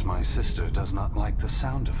seems my sister does not like the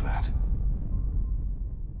sound of that.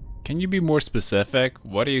 Can you be more specific?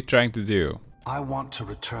 What are you trying to do? I want to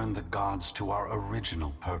return the gods to our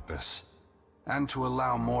original purpose, and to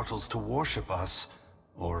allow mortals to worship us,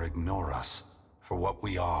 or ignore us, for what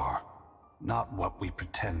we are, not what we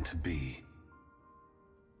pretend to be.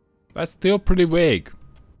 That's still pretty vague.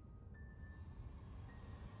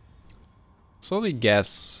 Sully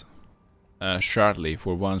gasps shortly,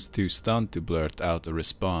 for once too stunned to blurt out a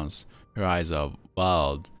response. Her eyes are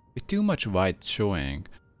wild, with too much white showing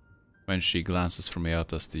when she glances from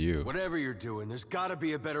Eotas to you. Whatever you're doing, there's gotta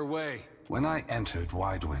be a better way. When I entered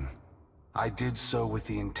Widewin, I did so with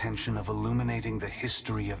the intention of illuminating the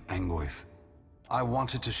history of Anguith. I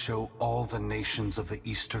wanted to show all the nations of the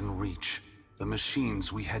Eastern Reach the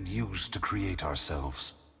machines we had used to create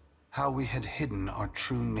ourselves, how we had hidden our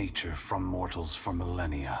true nature from mortals for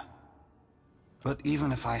millennia. But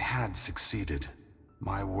even if I had succeeded,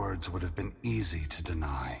 my words would have been easy to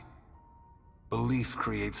deny. Belief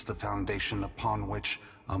creates the foundation upon which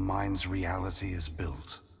a mind's reality is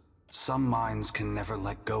built. Some minds can never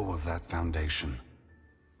let go of that foundation.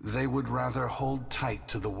 They would rather hold tight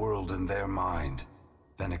to the world in their mind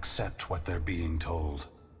than accept what they're being told.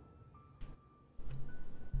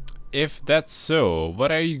 If that's so,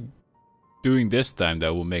 what are you doing this time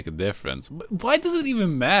that will make a difference? Why does it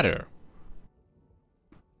even matter?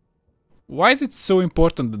 Why is it so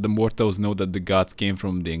important that the mortals know that the gods came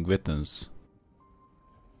from the Ingwitans?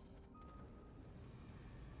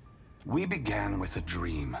 We began with a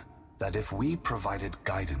dream that if we provided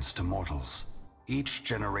guidance to mortals, each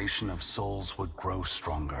generation of souls would grow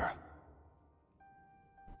stronger.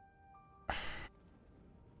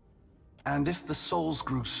 And if the souls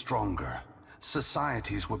grew stronger,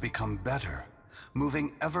 societies would become better,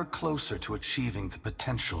 moving ever closer to achieving the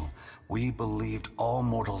potential we believed all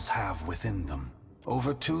mortals have within them.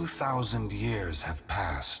 Over 2,000 years have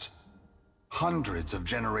passed. Hundreds of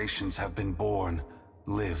generations have been born,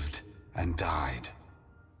 lived, and died.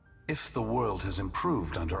 If the world has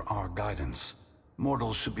improved under our guidance,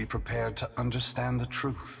 mortals should be prepared to understand the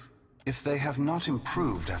truth. If they have not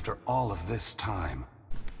improved after all of this time,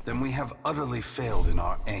 then we have utterly failed in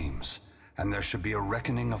our aims, and there should be a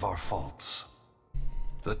reckoning of our faults.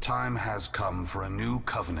 The time has come for a new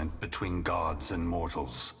covenant between gods and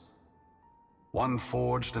mortals. One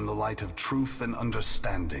forged in the light of truth and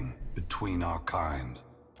understanding between our kind.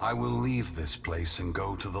 I will leave this place and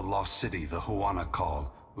go to the lost city the Huana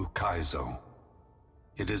call Ukaizo.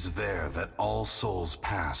 It is there that all souls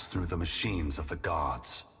pass through the machines of the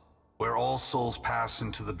gods, where all souls pass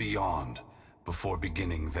into the beyond before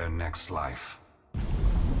beginning their next life.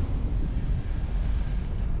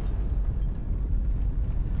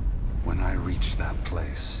 When I reach that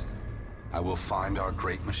place, I will find our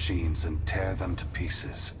great machines and tear them to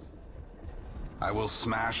pieces. I will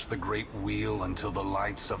smash the great wheel until the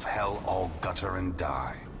lights of hell all gutter and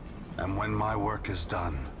die. And when my work is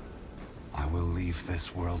done, I will leave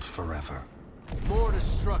this world forever. More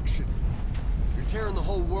destruction. You're tearing the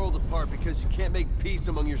whole world apart because you can't make peace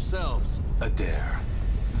among yourselves. Adair,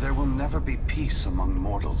 there will never be peace among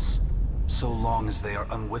mortals, so long as they are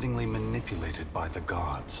unwittingly manipulated by the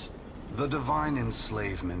gods. The divine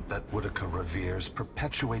enslavement that Woodica reveres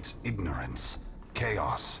perpetuates ignorance,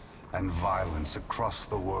 chaos, and violence across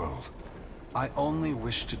the world. I only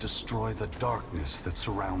wish to destroy the darkness that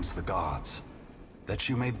surrounds the gods, that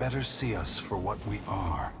you may better see us for what we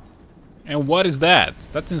are. And what is that?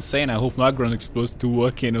 That's insane. I hope Magron explodes 2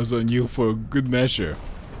 volcanoes on you for good measure.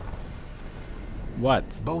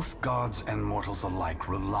 What? Both gods and mortals alike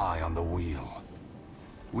rely on the wheel.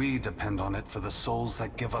 We depend on it for the souls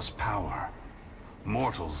that give us power.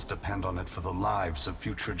 Mortals depend on it for the lives of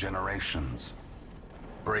future generations.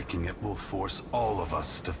 Breaking it will force all of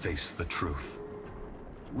us to face the truth.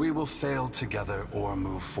 We will fail together or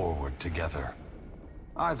move forward together.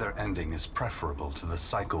 Either ending is preferable to the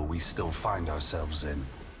cycle we still find ourselves in.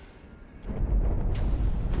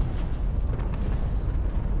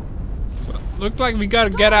 So, looks like we gotta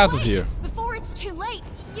get out of here. Before it's too late,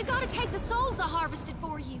 you gotta take the souls I harvested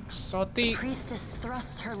for you. The priestess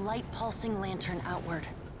thrusts her light-pulsing lantern outward,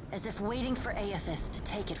 as if waiting for Aethys to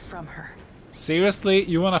take it from her. Seriously?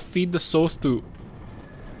 You wanna feed the souls to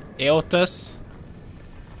Aethys?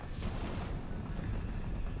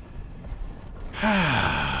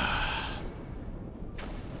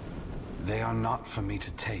 They are not for me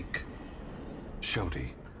to take. Shodi,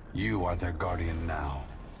 you are their guardian now.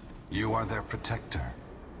 You are their protector.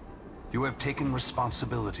 You have taken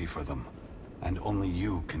responsibility for them, and only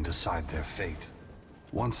you can decide their fate.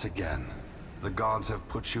 Once again, the gods have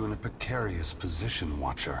put you in a precarious position,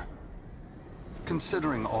 Watcher.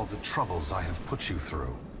 Considering all the troubles I have put you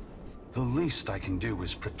through, the least I can do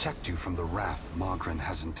is protect you from the wrath Magron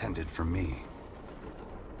has intended for me.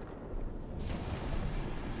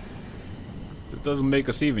 That doesn't make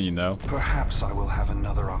us even, you know. Perhaps I will have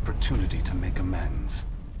another opportunity to make amends.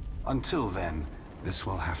 Until then, this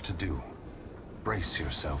will have to do. Brace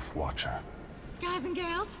yourself, Watcher. Guys and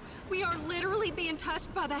gals, we are literally being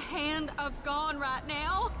touched by the hand of God right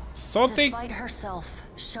now. Despite herself,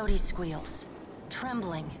 Shodi squeals.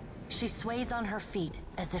 Trembling, she sways on her feet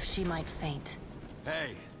as if she might faint.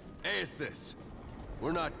 Hey, Aethys,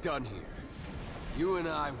 we're not done here. You and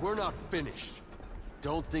I, we're not finished.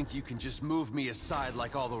 Don't think you can just move me aside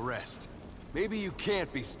like all the rest. Maybe you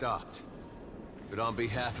can't be stopped. But on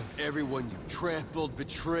behalf of everyone you've trampled,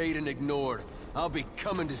 betrayed, and ignored, I'll be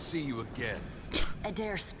coming to see you again.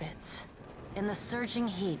 Adair spits. In the surging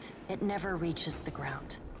heat, it never reaches the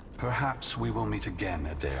ground. Perhaps we will meet again,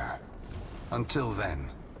 Adair. Until then,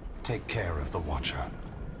 take care of the Watcher.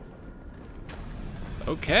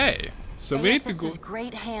 Okay, so we need to go. Aethys'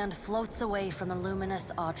 great hand floats away from the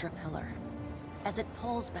luminous Audra pillar. As it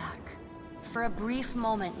pulls back, for a brief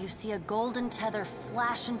moment you see a golden tether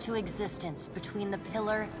flash into existence between the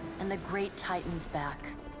pillar and the great Titan's back.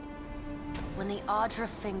 When the Audra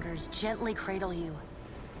fingers gently cradle you,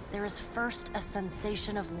 there is first a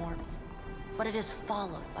sensation of warmth, but it is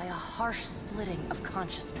followed by a harsh splitting of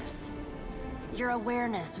consciousness. Your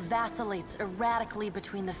awareness vacillates erratically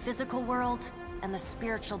between the physical world and the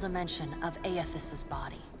spiritual dimension of Aethys'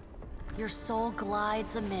 body. Your soul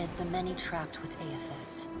glides amid the many trapped with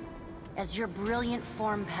Aethys. As your brilliant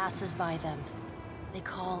form passes by them, they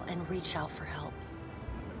call and reach out for help.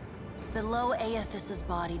 Below Aethys'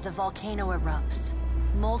 body, the volcano erupts.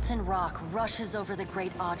 Molten rock rushes over the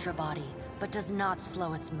great Audra body, but does not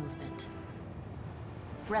slow its movement.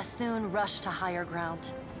 Rathun rush to higher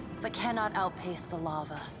ground, but cannot outpace the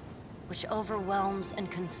lava, which overwhelms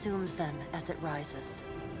and consumes them as it rises.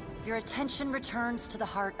 Your attention returns to the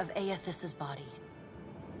heart of Aethys' body.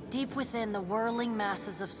 Deep within the whirling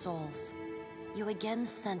masses of souls, you again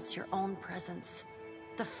sense your own presence,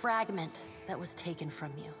 the fragment that was taken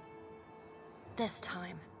from you. This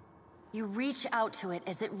time, you reach out to it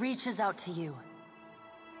as it reaches out to you.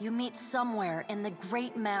 You meet somewhere in the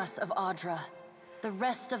great mass of Audra, the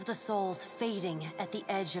rest of the souls fading at the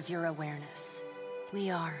edge of your awareness. We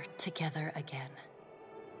are together again.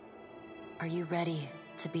 Are you ready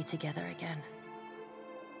to be together again?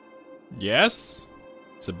 Yes,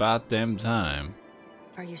 it's about damn time.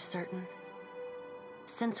 Are you certain?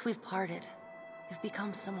 Since we've parted, you've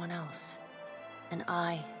become someone else, and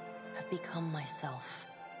I have become myself.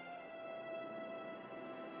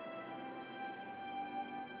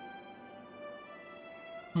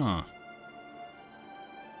 Huh.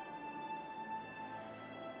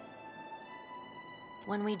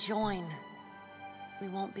 When we join, we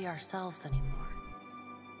won't be ourselves anymore.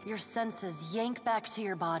 Your senses yank back to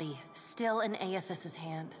your body, still in Aethys'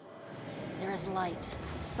 hand. There is light,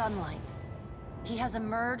 sunlight. He has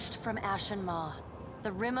emerged from Ashen Maw,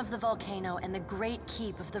 the rim of the volcano and the great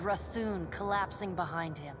keep of the Rathun collapsing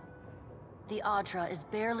behind him. The Audra is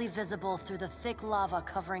barely visible through the thick lava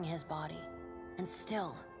covering his body, and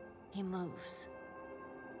still, he moves.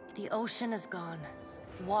 The ocean is gone,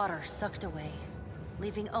 water sucked away,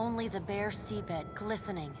 leaving only the bare seabed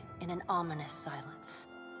glistening in an ominous silence.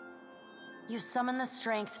 You summon the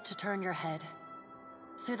strength to turn your head.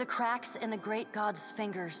 Through the cracks in the great god's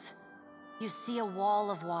fingers, you see a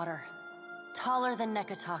wall of water, taller than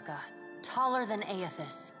Nekataka, taller than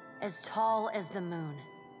Aethys, as tall as the moon.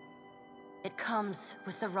 It comes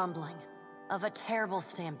with the rumbling of a terrible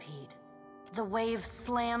stampede. The wave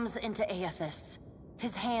slams into Aethys.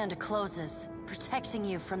 His hand closes, protecting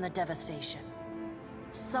you from the devastation.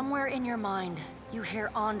 Somewhere in your mind, you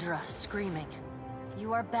hear Andra screaming.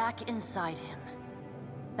 You are back inside him.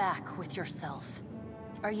 Back with yourself.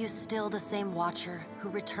 Are you still the same Watcher who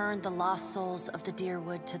returned the lost souls of the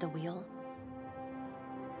Deerwood to the wheel?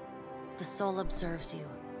 The soul observes you,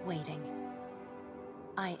 waiting.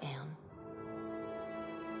 I am.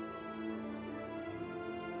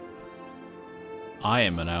 I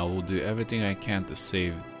am, and I will do everything I can to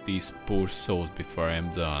save these poor souls before I am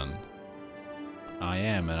done. I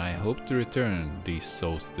am, and I hope to return these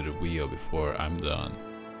souls to the wheel before I'm done.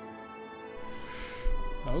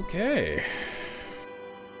 Okay.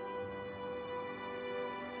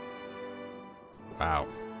 Wow.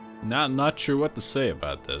 Not sure what to say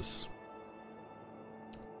about this.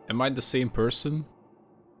 Am I the same person?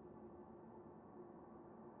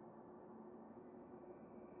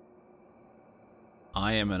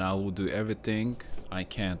 I am, and I will do everything I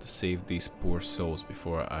can to save these poor souls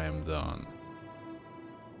before I am done.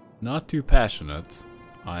 Not too passionate.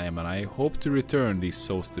 I am, and I hope to return these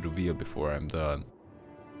souls to the wheel before I'm done.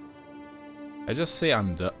 I just say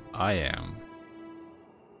I am.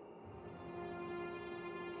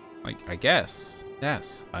 I guess.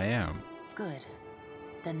 Yes, I am. Good.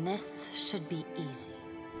 Then this should be easy.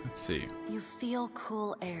 Let's see. You feel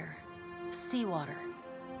cool air, seawater.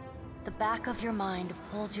 The back of your mind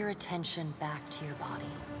pulls your attention back to your body.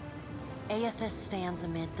 Aethys stands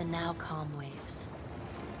amid the now calm waves.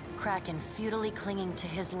 Kraken futilely clinging to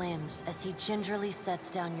his limbs as he gingerly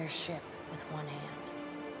sets down your ship with one hand.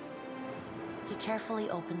 He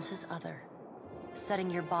carefully opens his other,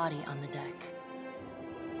 setting your body on the deck.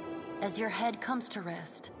 As your head comes to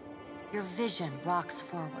rest, Your vision rocks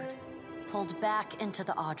forward, pulled back into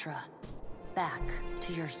the Audra, back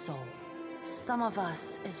to your soul. Some of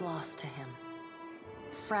us is lost to him.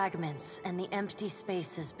 Fragments and the empty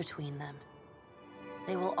spaces between them.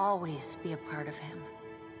 They will always be a part of him.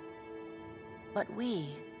 But we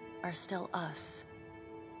are still us.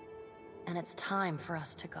 And it's time for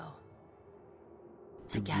us to go.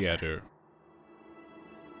 Together.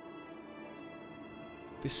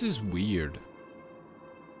 This is weird.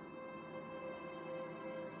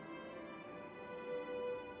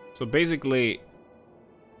 So basically,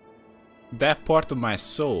 that part of my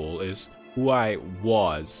soul is who I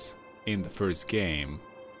was in the first game.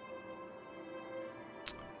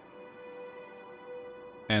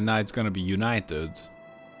 And now it's gonna be united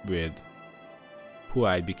with who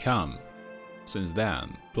I become since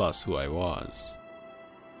then, plus who I was.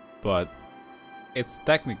 But it's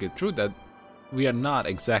technically true that we are not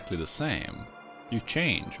exactly the same. You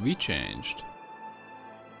change, we changed.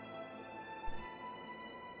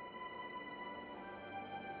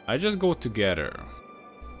 I just go together.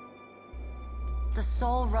 The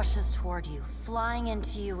soul rushes toward you, flying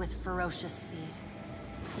into you with ferocious speed.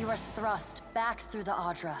 You are thrust back through the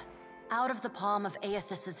Audra, out of the palm of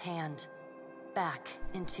Aethys's hand, back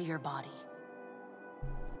into your body.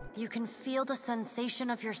 You can feel the sensation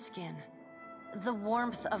of your skin, the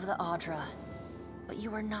warmth of the Audra, but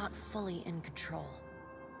you are not fully in control.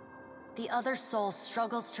 The other soul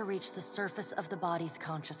struggles to reach the surface of the body's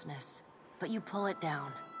consciousness, but you pull it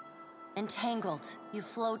down. Entangled, you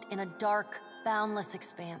float in a dark, boundless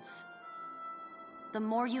expanse. The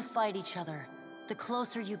more you fight each other, the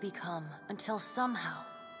closer you become, until somehow,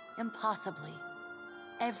 impossibly,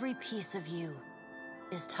 every piece of you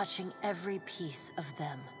is touching every piece of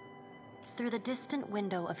them. Through the distant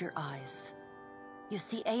window of your eyes, you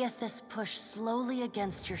see Aethys push slowly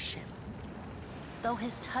against your ship. Though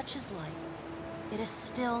his touch is light, it is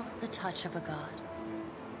still the touch of a god.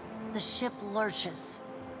 The ship lurches,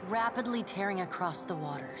 rapidly tearing across the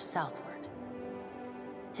water southward.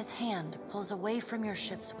 His hand pulls away from your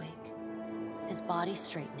ship's wake, his body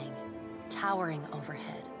straightening, towering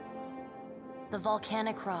overhead. The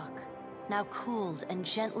volcanic rock, now cooled and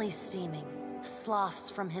gently steaming, sloughs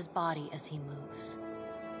from his body as he moves.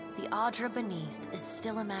 The Audra beneath is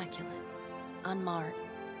still immaculate, unmarred.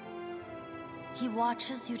 He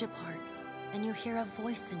watches you depart, and you hear a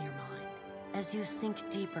voice in your mind as you sink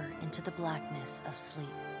deeper into the blackness of sleep.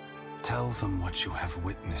 Tell them what you have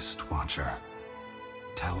witnessed, Watcher.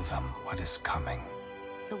 Tell them what is coming.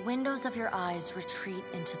 The windows of your eyes retreat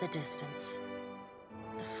into the distance.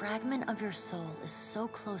 The fragment of your soul is so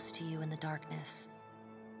close to you in the darkness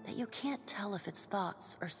that you can't tell if its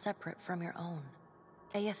thoughts are separate from your own.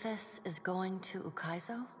 Aethys is going to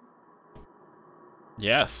Ukaizo?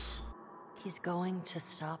 Yes. He's going to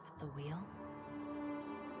stop the wheel?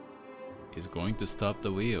 He's going to stop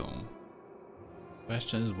the wheel.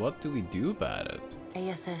 Question is, what do we do about it?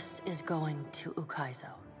 Aethys is going to Ukaizo.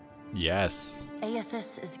 Yes.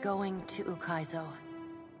 Aethys is going to Ukaizo.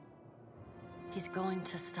 He's going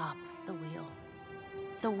to stop the wheel.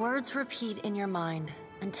 The words repeat in your mind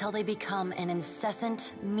until they become an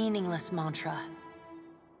incessant, meaningless mantra.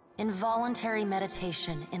 Involuntary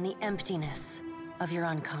meditation in the emptiness of your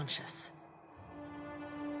unconscious.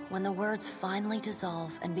 When the words finally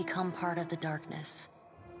dissolve and become part of the darkness,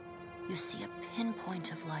 you see a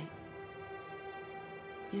pinpoint of light.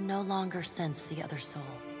 You no longer sense the other soul.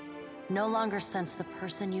 No longer sense the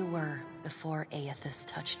person you were before Aethys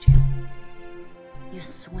touched you. You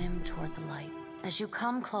swim toward the light. As you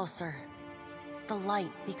come closer, the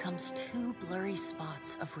light becomes two blurry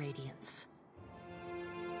spots of radiance.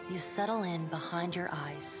 You settle in behind your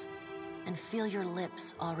eyes and feel your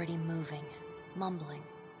lips already moving, mumbling.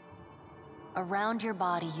 Around your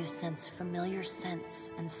body you sense familiar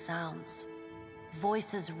scents and sounds,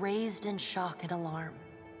 voices raised in shock and alarm.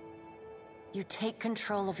 You take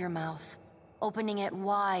control of your mouth, opening it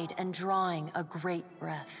wide and drawing a great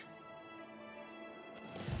breath.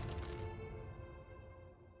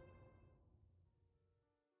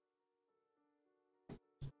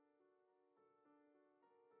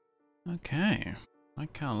 Okay,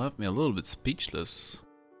 that kind of left me a little bit speechless.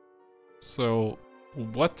 So,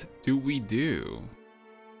 what do we do?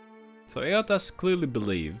 So Aethys clearly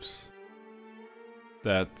believes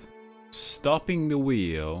that stopping the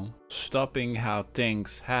wheel, stopping how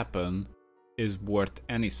things happen, is worth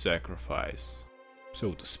any sacrifice,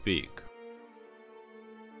 so to speak.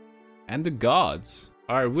 And the gods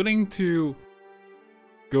are willing to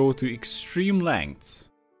go to extreme lengths.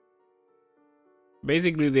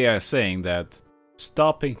 Basically, they are saying that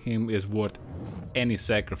stopping him is worth any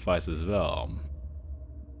sacrifice as well.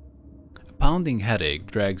 pounding headache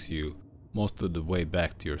drags you most of the way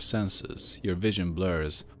back to your senses. Your vision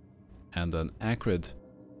blurs, and an acrid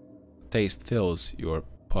taste fills your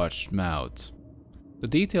parched mouth. The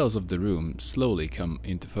details of the room slowly come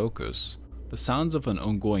into focus. The sounds of an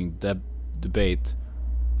ongoing debate,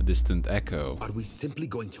 a distant echo. Are we simply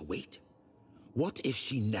going to wait? What if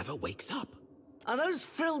she never wakes up? Are those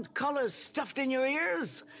frilled collars stuffed in your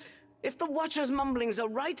ears? If the Watcher's mumblings are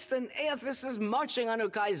right, then Aethys is marching on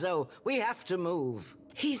Ukaizo. We have to move.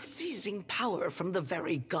 He's seizing power from the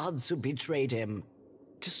very gods who betrayed him.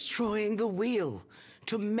 Destroying the wheel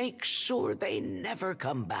to make sure they never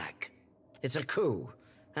come back. It's a coup,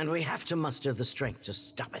 and we have to muster the strength to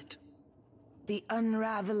stop it. The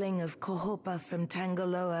unraveling of Kohopa from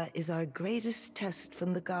Tangaloa is our greatest test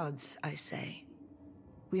from the gods, I say.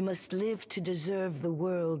 We must live to deserve the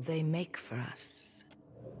world they make for us.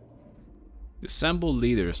 The assembled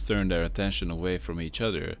leaders turn their attention away from each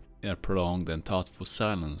other in a prolonged and thoughtful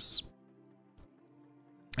silence.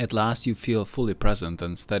 At last you feel fully present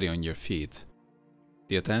and steady on your feet.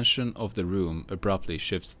 The attention of the room abruptly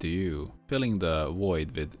shifts to you, filling the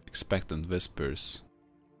void with expectant whispers.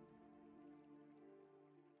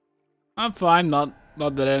 I'm fine, not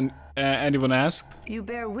that anyone asked. You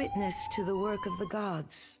bear witness to the work of the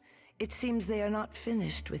gods. It seems they are not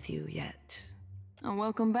finished with you yet. Oh,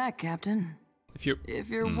 welcome back, Captain. If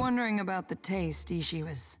you're wondering about the taste, Ishi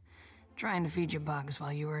was trying to feed you bugs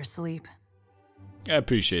while you were asleep. I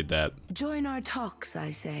appreciate that. Join our talks,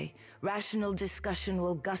 I say. Rational discussion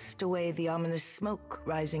will gust away the ominous smoke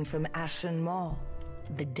rising from Ashen Maw.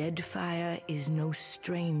 The Deadfire is no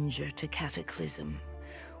stranger to cataclysm.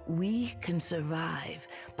 We can survive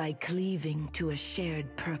by cleaving to a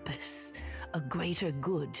shared purpose, a greater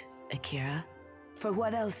good, Akira. For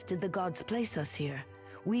what else did the gods place us here?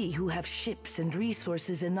 We who have ships and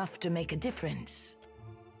resources enough to make a difference.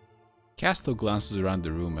 Casto glances around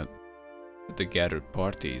the room at the gathered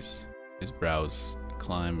parties, his brows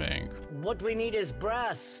climbing. What we need is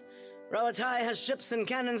brass. Rawatai has ships and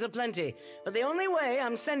cannons aplenty, but the only way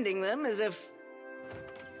I'm sending them is if...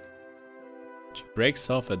 She breaks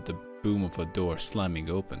off at the boom of a door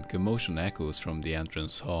slamming open. Commotion echoes from the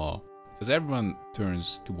entrance hall. As everyone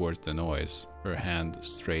turns towards the noise, her hand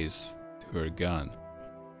strays to her gun.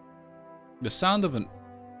 The sound of an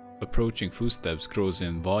approaching footsteps grows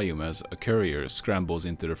in volume as a courier scrambles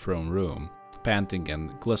into the throne room, panting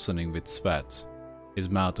and glistening with sweat. His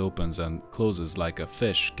mouth opens and closes like a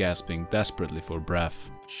fish gasping desperately for breath.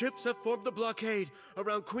 Ships have formed the blockade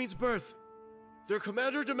around Queen's Berth. Their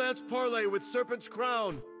commander demands parley with Serpent's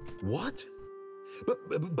Crown. What?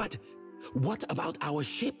 But what about our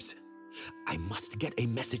ships? I must get a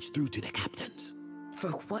message through to the captains. For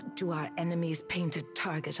what do our enemies paint a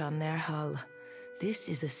target on their hull? This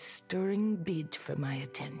is a stirring bid for my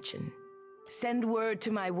attention. Send word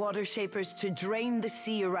to my water shapers to drain the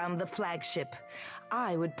sea around the flagship.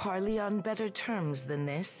 I would parley on better terms than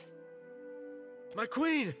this. My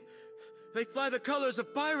queen! They fly the colors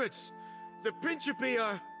of pirates! The Principi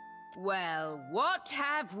are... Well, what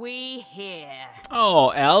have we here?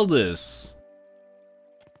 Oh, Aldous!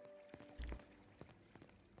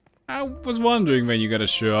 I was wondering when you're gonna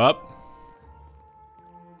show up.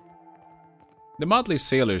 The motley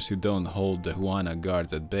sailors who don't hold the Huana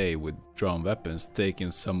guards at bay with drawn weapons take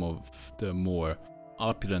in some of the more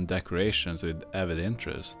opulent decorations with avid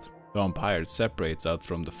interest. One pirate separates out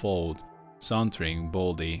from the fold, sauntering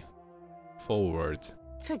boldly forward.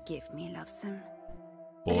 Forgive me, Lovesome,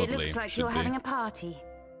 but it looks like you're having a party.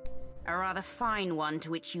 A rather fine one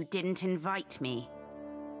to which you didn't invite me.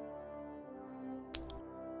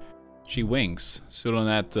 She winks,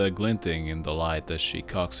 silhouette glinting in the light as she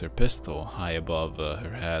cocks her pistol high above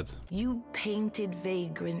her head. You painted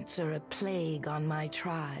vagrants are a plague on my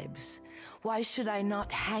tribes. Why should I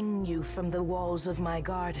not hang you from the walls of my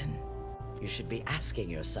garden? You should be asking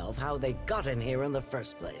yourself how they got in here in the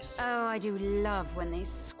first place. Oh, I do love when they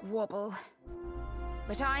squabble.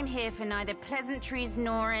 But I'm here for neither pleasantries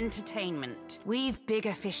nor entertainment. We've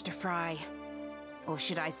bigger fish to fry. Or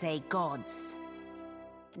should I say gods.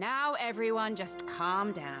 Now everyone just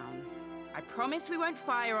calm down. I promise we won't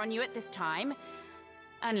fire on you at this time.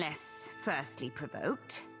 Unless firstly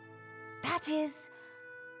provoked. That is,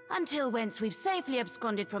 until once we've safely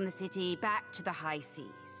absconded from the city back to the high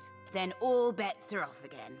seas. Then all bets are off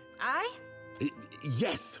again, aye?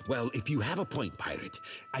 Yes, well, if you have a point, pirate,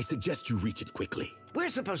 I suggest you reach it quickly. We're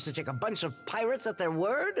supposed to take a bunch of pirates at their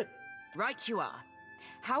word? Right you are.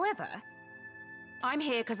 However, I'm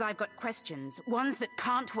here because I've got questions, ones that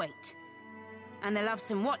can't wait. And the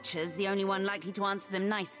Lovesome Watcher's the only one likely to answer them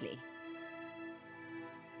nicely.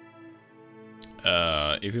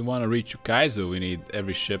 If we want to reach Ukaizo, we need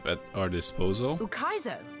every ship at our disposal.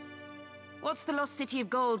 Ukaizo? What's the lost city of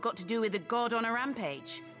gold got to do with the god on a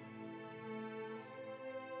rampage?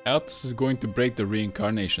 Altus is going to break the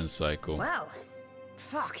reincarnation cycle. Well,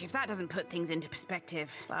 fuck if that doesn't put things into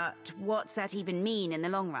perspective. But what's that even mean in the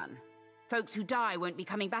long run? Folks who die won't be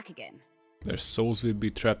coming back again. Their souls will be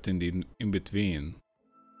trapped in the in-between.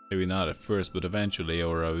 Maybe not at first, but eventually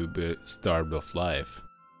Aura will be starved of life.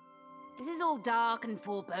 This is all dark and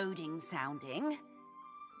foreboding sounding.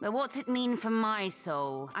 But what's it mean for my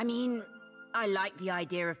soul? I mean, I like the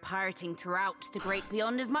idea of pirating throughout the Great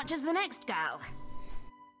Beyond as much as the next gal.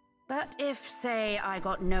 But if, say, I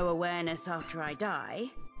got no awareness after I die,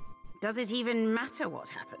 does it even matter what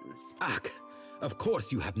happens? Ak, of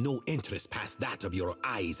course you have no interest past that of your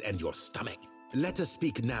eyes and your stomach. Let us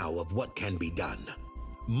speak now of what can be done.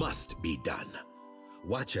 Must be done.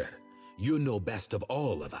 Watcher, you know best of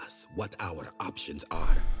all of us what our options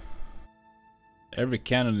are. Every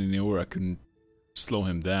cannon in the aura couldn't slow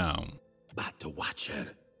him down. But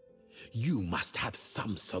Watcher, you must have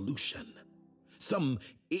some solution. Some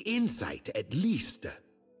insight at least.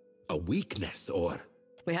 A weakness or...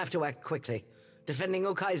 We have to act quickly. Defending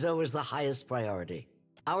Ukaizo is the highest priority.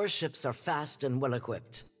 Our ships are fast and well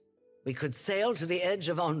equipped. We could sail to the edge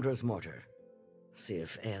of Andra's mortar. See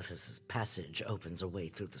if Aethys' passage opens a way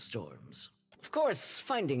through the storms. Of course,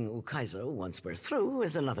 finding Ukaizo once we're through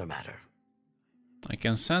is another matter. I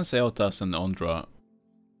can sense Eotas and Andra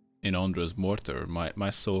in Andra's mortar. My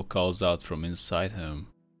soul calls out from inside him.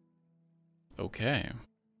 Okay.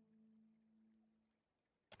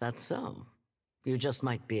 That's so. You just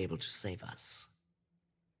might be able to save us.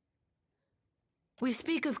 We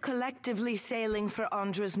speak of collectively sailing for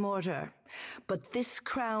Andra's mortar, but this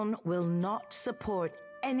crown will not support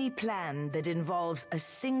any plan that involves a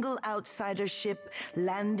single outsider ship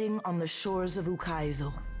landing on the shores of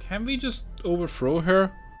Ukaizo. Can we just overthrow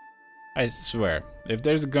her? I swear, if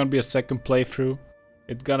there's gonna be a second playthrough,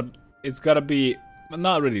 it's gotta be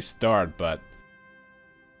not really start, but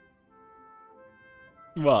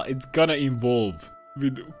well, it's gonna involve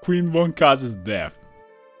with Queen Wonkaz's death.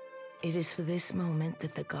 It is for this moment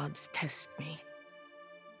that the gods test me.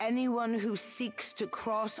 Anyone who seeks to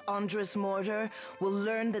cross Andra's mortar will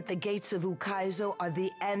learn that the gates of Ukaizo are the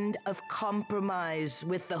end of compromise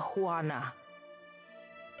with the Huana.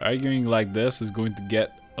 Arguing like this is going to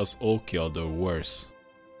get us all killed or worse.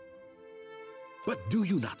 But do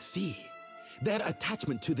you not see? Their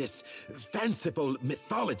attachment to this fanciful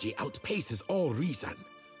mythology outpaces all reason.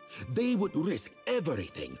 They would risk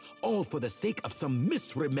everything, all for the sake of some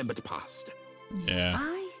misremembered past. Yeah.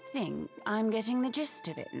 I think I'm getting the gist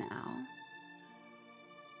of it now.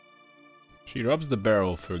 She rubs the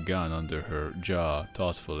barrel of her gun under her jaw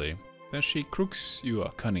thoughtfully. Then she crooks you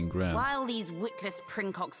a cunning grin. While these witless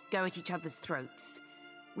princocks go at each other's throats,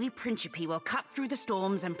 we Principi will cut through the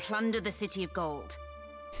storms and plunder the city of gold.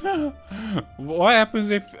 What happens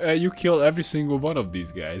if you kill every single one of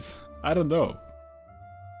these guys? I don't know.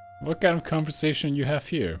 What kind of conversation you have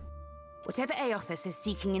here? Whatever Aethys is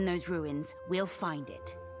seeking in those ruins, we'll find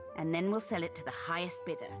it. And then we'll sell it to the highest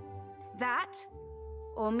bidder. That,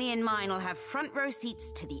 or me and mine will have front row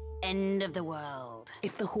seats to the end of the world.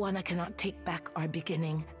 If the Huana cannot take back our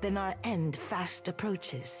beginning, then our end fast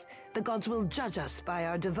approaches. The gods will judge us by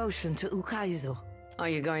our devotion to Ukaizo. Are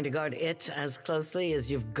you going to guard it as closely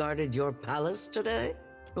as you've guarded your palace today?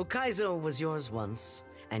 Ukaizo was yours once,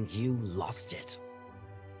 and you lost it.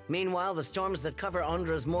 Meanwhile, the storms that cover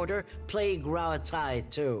Andra's mortar plague Rauatai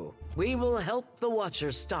too. We will help the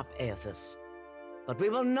Watchers stop Aethys, but we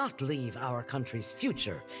will not leave our country's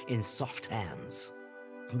future in soft hands.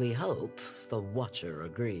 We hope the Watcher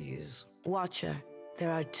agrees. Watcher,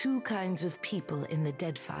 there are two kinds of people in the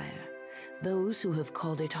Deadfire. Those who have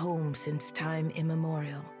called it home since time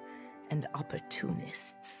immemorial, and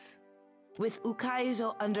opportunists. With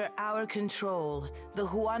Ukaizo under our control, the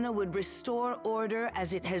Huana would restore order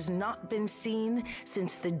as it has not been seen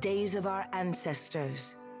since the days of our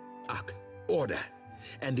ancestors. Ak, order.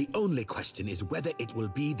 And the only question is whether it will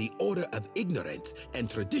be the order of ignorance and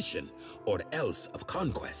tradition, or else of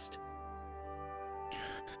conquest.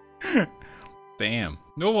 Damn,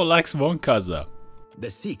 no one likes Wonkaza. The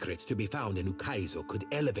secrets to be found in Ukaizo could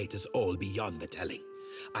elevate us all beyond the telling.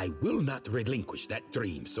 I will not relinquish that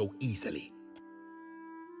dream so easily.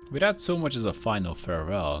 Without so much as a final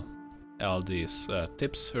farewell, Aldis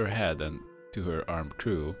tips her head to her armed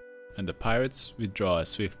crew, and the pirates withdraw as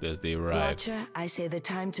swiftly as they arrive. Watcher, I say the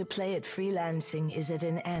time to play at freelancing is at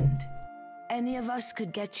an end. Any of us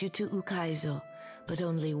could get you to Ukaizo, but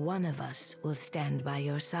only one of us will stand by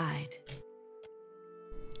your side.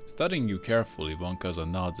 Studying you carefully, Wonkaza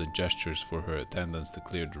nods and gestures for her attendants to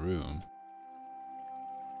clear the room.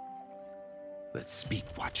 Let's speak,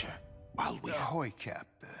 Watcher, while we're... Ahoy, Cap.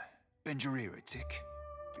 Bend your ear a tick.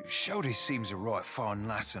 Shodi seems a right fine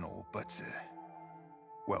lass and all, but,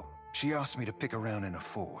 well, she asked me to pick around in the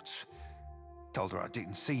forts. Told her I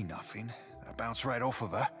didn't see nothing. I bounced right off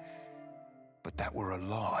of her. But that were a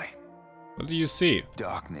lie. What do you see?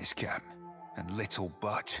 Darkness, Cap. And little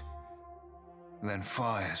but. Then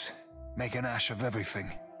fires. Make an ash of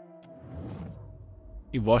everything.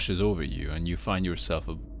 He washes over you and you find yourself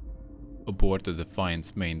aboard the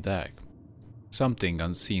Defiant's main deck. Something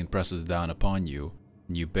unseen presses down upon you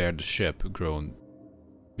and you bear the ship grown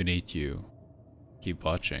beneath you. Keep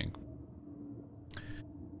watching.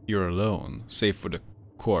 You're alone, save for the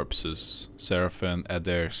corpses. Seraphim,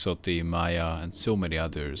 Eder, Soti, Maya, and so many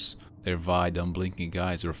others. Their wide, unblinking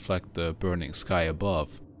eyes reflect the burning sky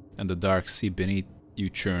above, and the dark sea beneath you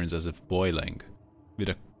churns as if boiling. With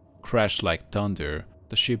a crash like thunder,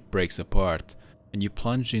 the ship breaks apart, and you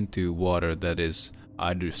plunge into water that is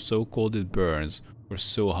either so cold it burns, or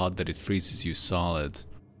so hot that it freezes you solid.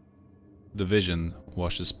 The vision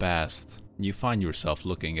washes past, and you find yourself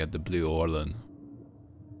looking at the blue Orlan.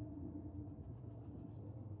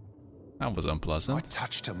 That was unpleasant. I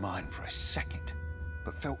touched her mind for a second,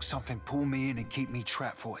 but felt something pull me in and keep me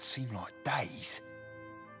trapped for what seemed like days.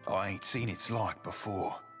 I ain't seen its like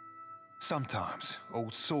before. Sometimes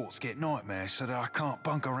old salts get nightmares so that I can't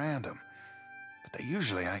bunk around them, but they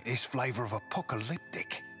usually ain't this flavor of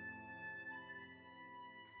apocalyptic.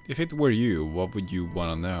 If it were you, what would you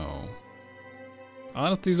want to know?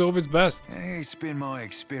 Honesty's always best. It's been my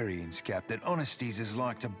experience, Cap, that honesty's as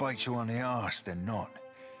like to bite you on the arse than not.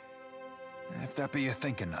 If that be your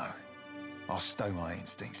thinking, though, I'll stow my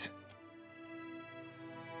instincts.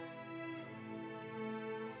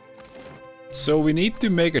 So we need to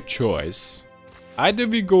make a choice. Either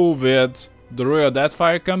we go with the Royal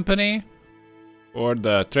Deadfire Company, or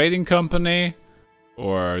the Trading Company,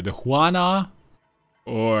 or the Juana,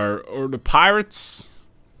 or the Pirates.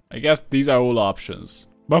 I guess these are all options.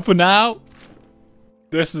 But for now,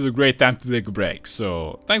 this is a great time to take a break.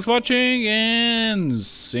 So thanks for watching and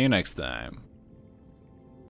see you next time.